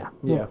 Yeah.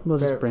 We'll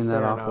just bring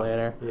that off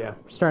later. Yeah.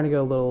 We're starting to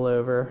go a little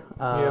over.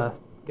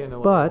 Getting a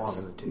little long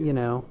in the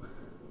tooth.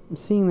 I'm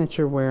seeing that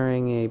you're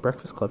wearing a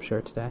Breakfast Club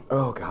shirt today.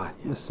 Oh, God,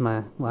 yes. This is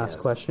my last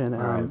question. All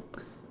right.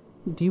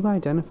 Do you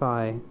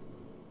identify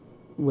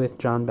with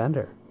John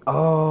Bender?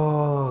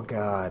 Oh,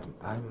 God.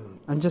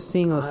 I'm just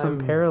seeing some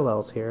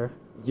parallels here.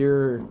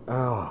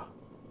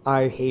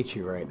 I hate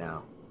you right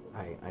now.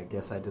 I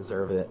guess I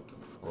deserve it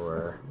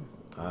for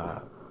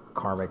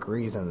karmic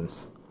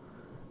reasons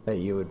that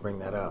you would bring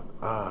that up.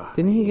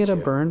 Didn't he get a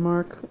burn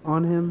mark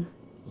on him?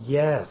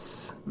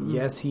 Yes.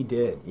 Yes, he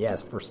did.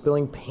 Yes, for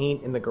spilling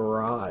paint in the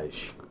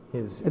garage.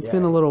 It's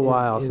been a little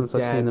while since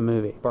I've seen the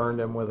movie.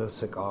 Burned him with a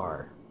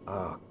cigar.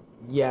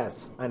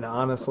 Yes, and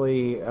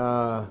honestly,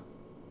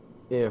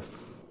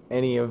 if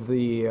any of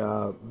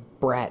the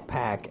Brat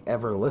Pack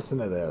ever listen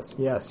to this,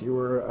 yes, you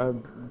were.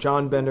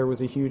 John Bender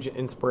was a huge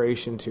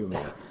inspiration to me.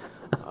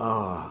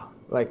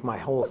 Like, my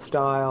whole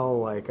style,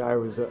 like, I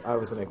was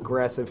an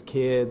aggressive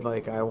kid.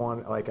 Like,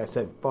 I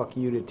said, fuck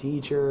you to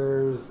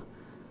teachers.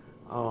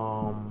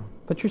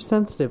 But But you're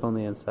sensitive on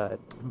the inside.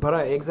 But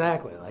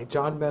exactly, like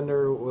John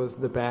Bender was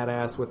the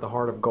badass with the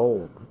heart of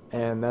gold,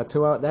 and that's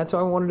who I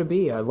wanted to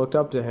be. I looked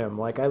up to him.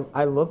 Like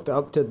I looked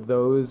up to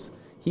those.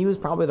 He was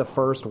probably the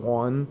first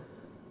one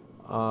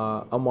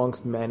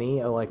amongst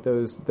many, like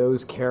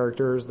those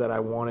characters that I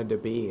wanted to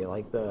be,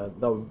 like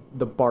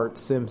the Bart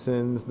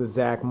Simpsons, the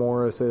Zach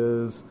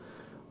Morrises.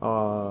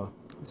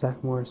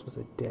 Zach Morris was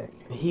a dick.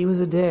 He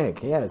was a dick.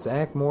 Yeah,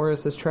 Zach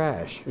Morris is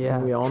trash.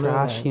 Yeah, we all know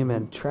trash that.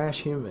 human.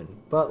 Trash human.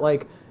 But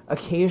like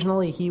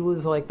occasionally he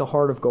was like the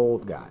heart of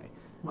gold guy.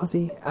 Was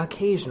he?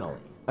 Occasionally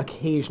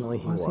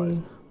he was.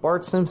 he?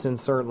 Bart Simpson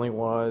certainly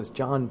was.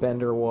 John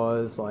Bender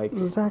was. Like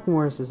Zach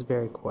Morris is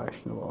very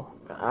questionable.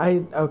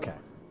 Okay.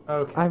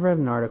 I've read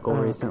an article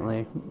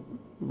recently.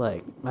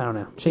 Like, I don't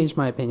know. Changed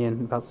my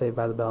opinion about Saved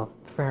by the Bell.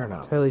 Fair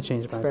enough. Totally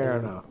changed my opinion. Fair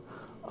enough.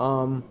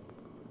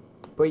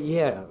 But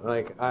yeah,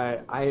 like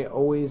I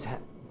always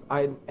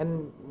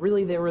and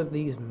really there were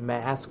these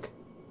mask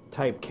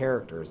type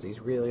characters, these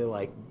really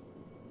like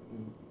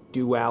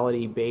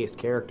duality based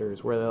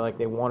characters where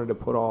they wanted to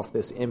put off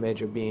this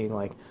image of being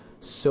like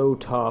so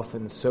tough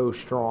and so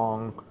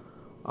strong,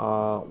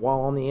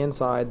 while on the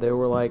inside they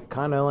were like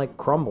kind of like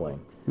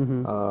crumbling.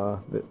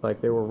 Like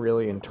they were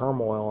really in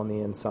turmoil on the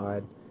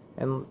inside.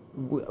 And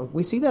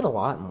we see that a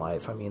lot in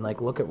life. I mean, like,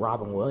 look at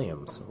Robin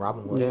Williams.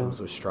 Robin Williams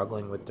was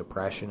struggling with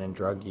depression and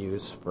drug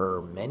use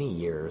for many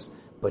years,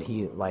 but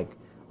he, like,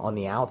 on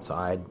the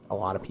outside, a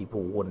lot of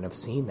people wouldn't have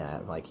seen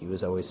that. Like, he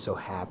was always so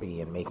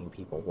happy and making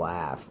people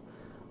laugh.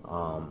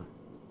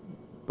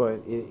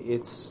 But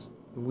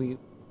we're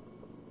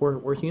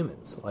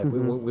humans. Like,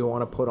 we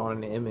want to put on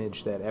an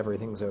image that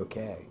everything's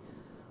okay.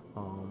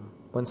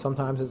 When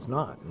sometimes it's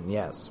not. And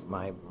yes,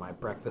 my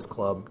Breakfast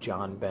Club,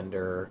 John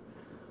Bender,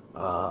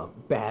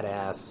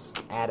 badass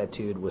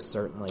attitude was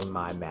certainly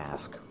my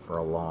mask for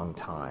a long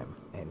time,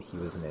 and he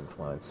was an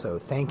influence. So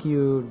thank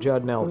you,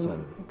 Judd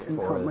Nelson,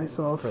 for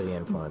the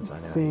influence. I know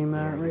seeing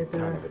that you're right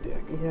there. kind of a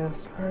dick. Yeah,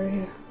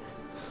 sorry.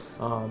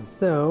 I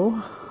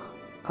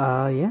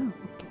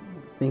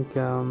think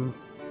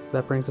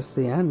that brings us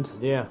to the end.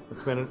 Yeah,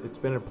 it's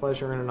been a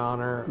pleasure and an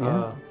honor.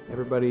 Yeah.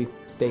 Everybody,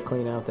 stay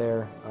clean out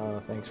there.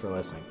 Thanks for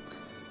listening.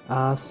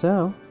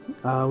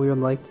 We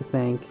would like to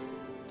thank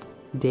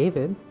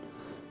David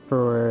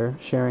for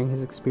sharing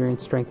his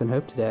experience, strength, and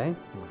hope today.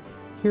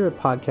 Here at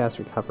Podcast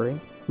Recovery,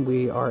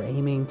 we are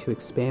aiming to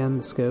expand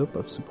the scope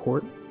of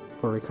support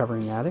for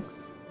recovering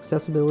addicts.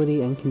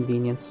 Accessibility and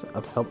convenience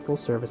of helpful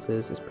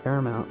services is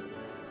paramount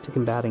to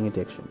combating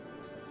addiction.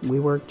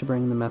 We work to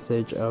bring the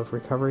message of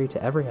recovery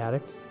to every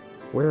addict,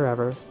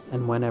 wherever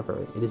and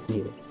whenever it is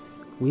needed.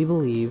 We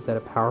believe that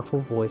a powerful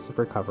voice of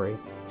recovery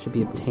should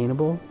be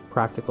obtainable,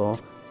 practical,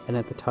 and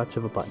at the touch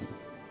of a button.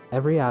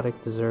 Every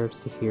addict deserves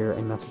to hear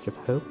a message of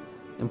hope,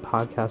 and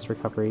Podcast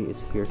Recovery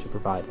is here to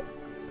provide it.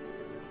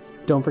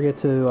 Don't forget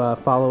to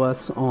follow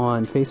us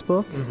on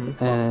Facebook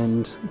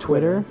and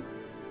Twitter.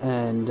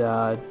 And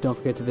don't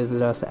forget to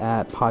visit us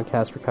at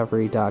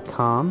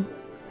podcastrecovery.com.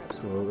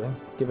 Absolutely.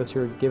 Give us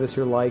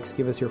your likes,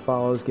 give us your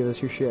follows, give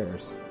us your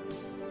shares.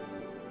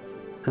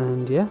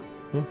 And yeah.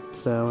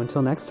 So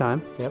until next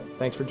time. Yep.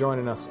 Thanks for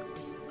joining us.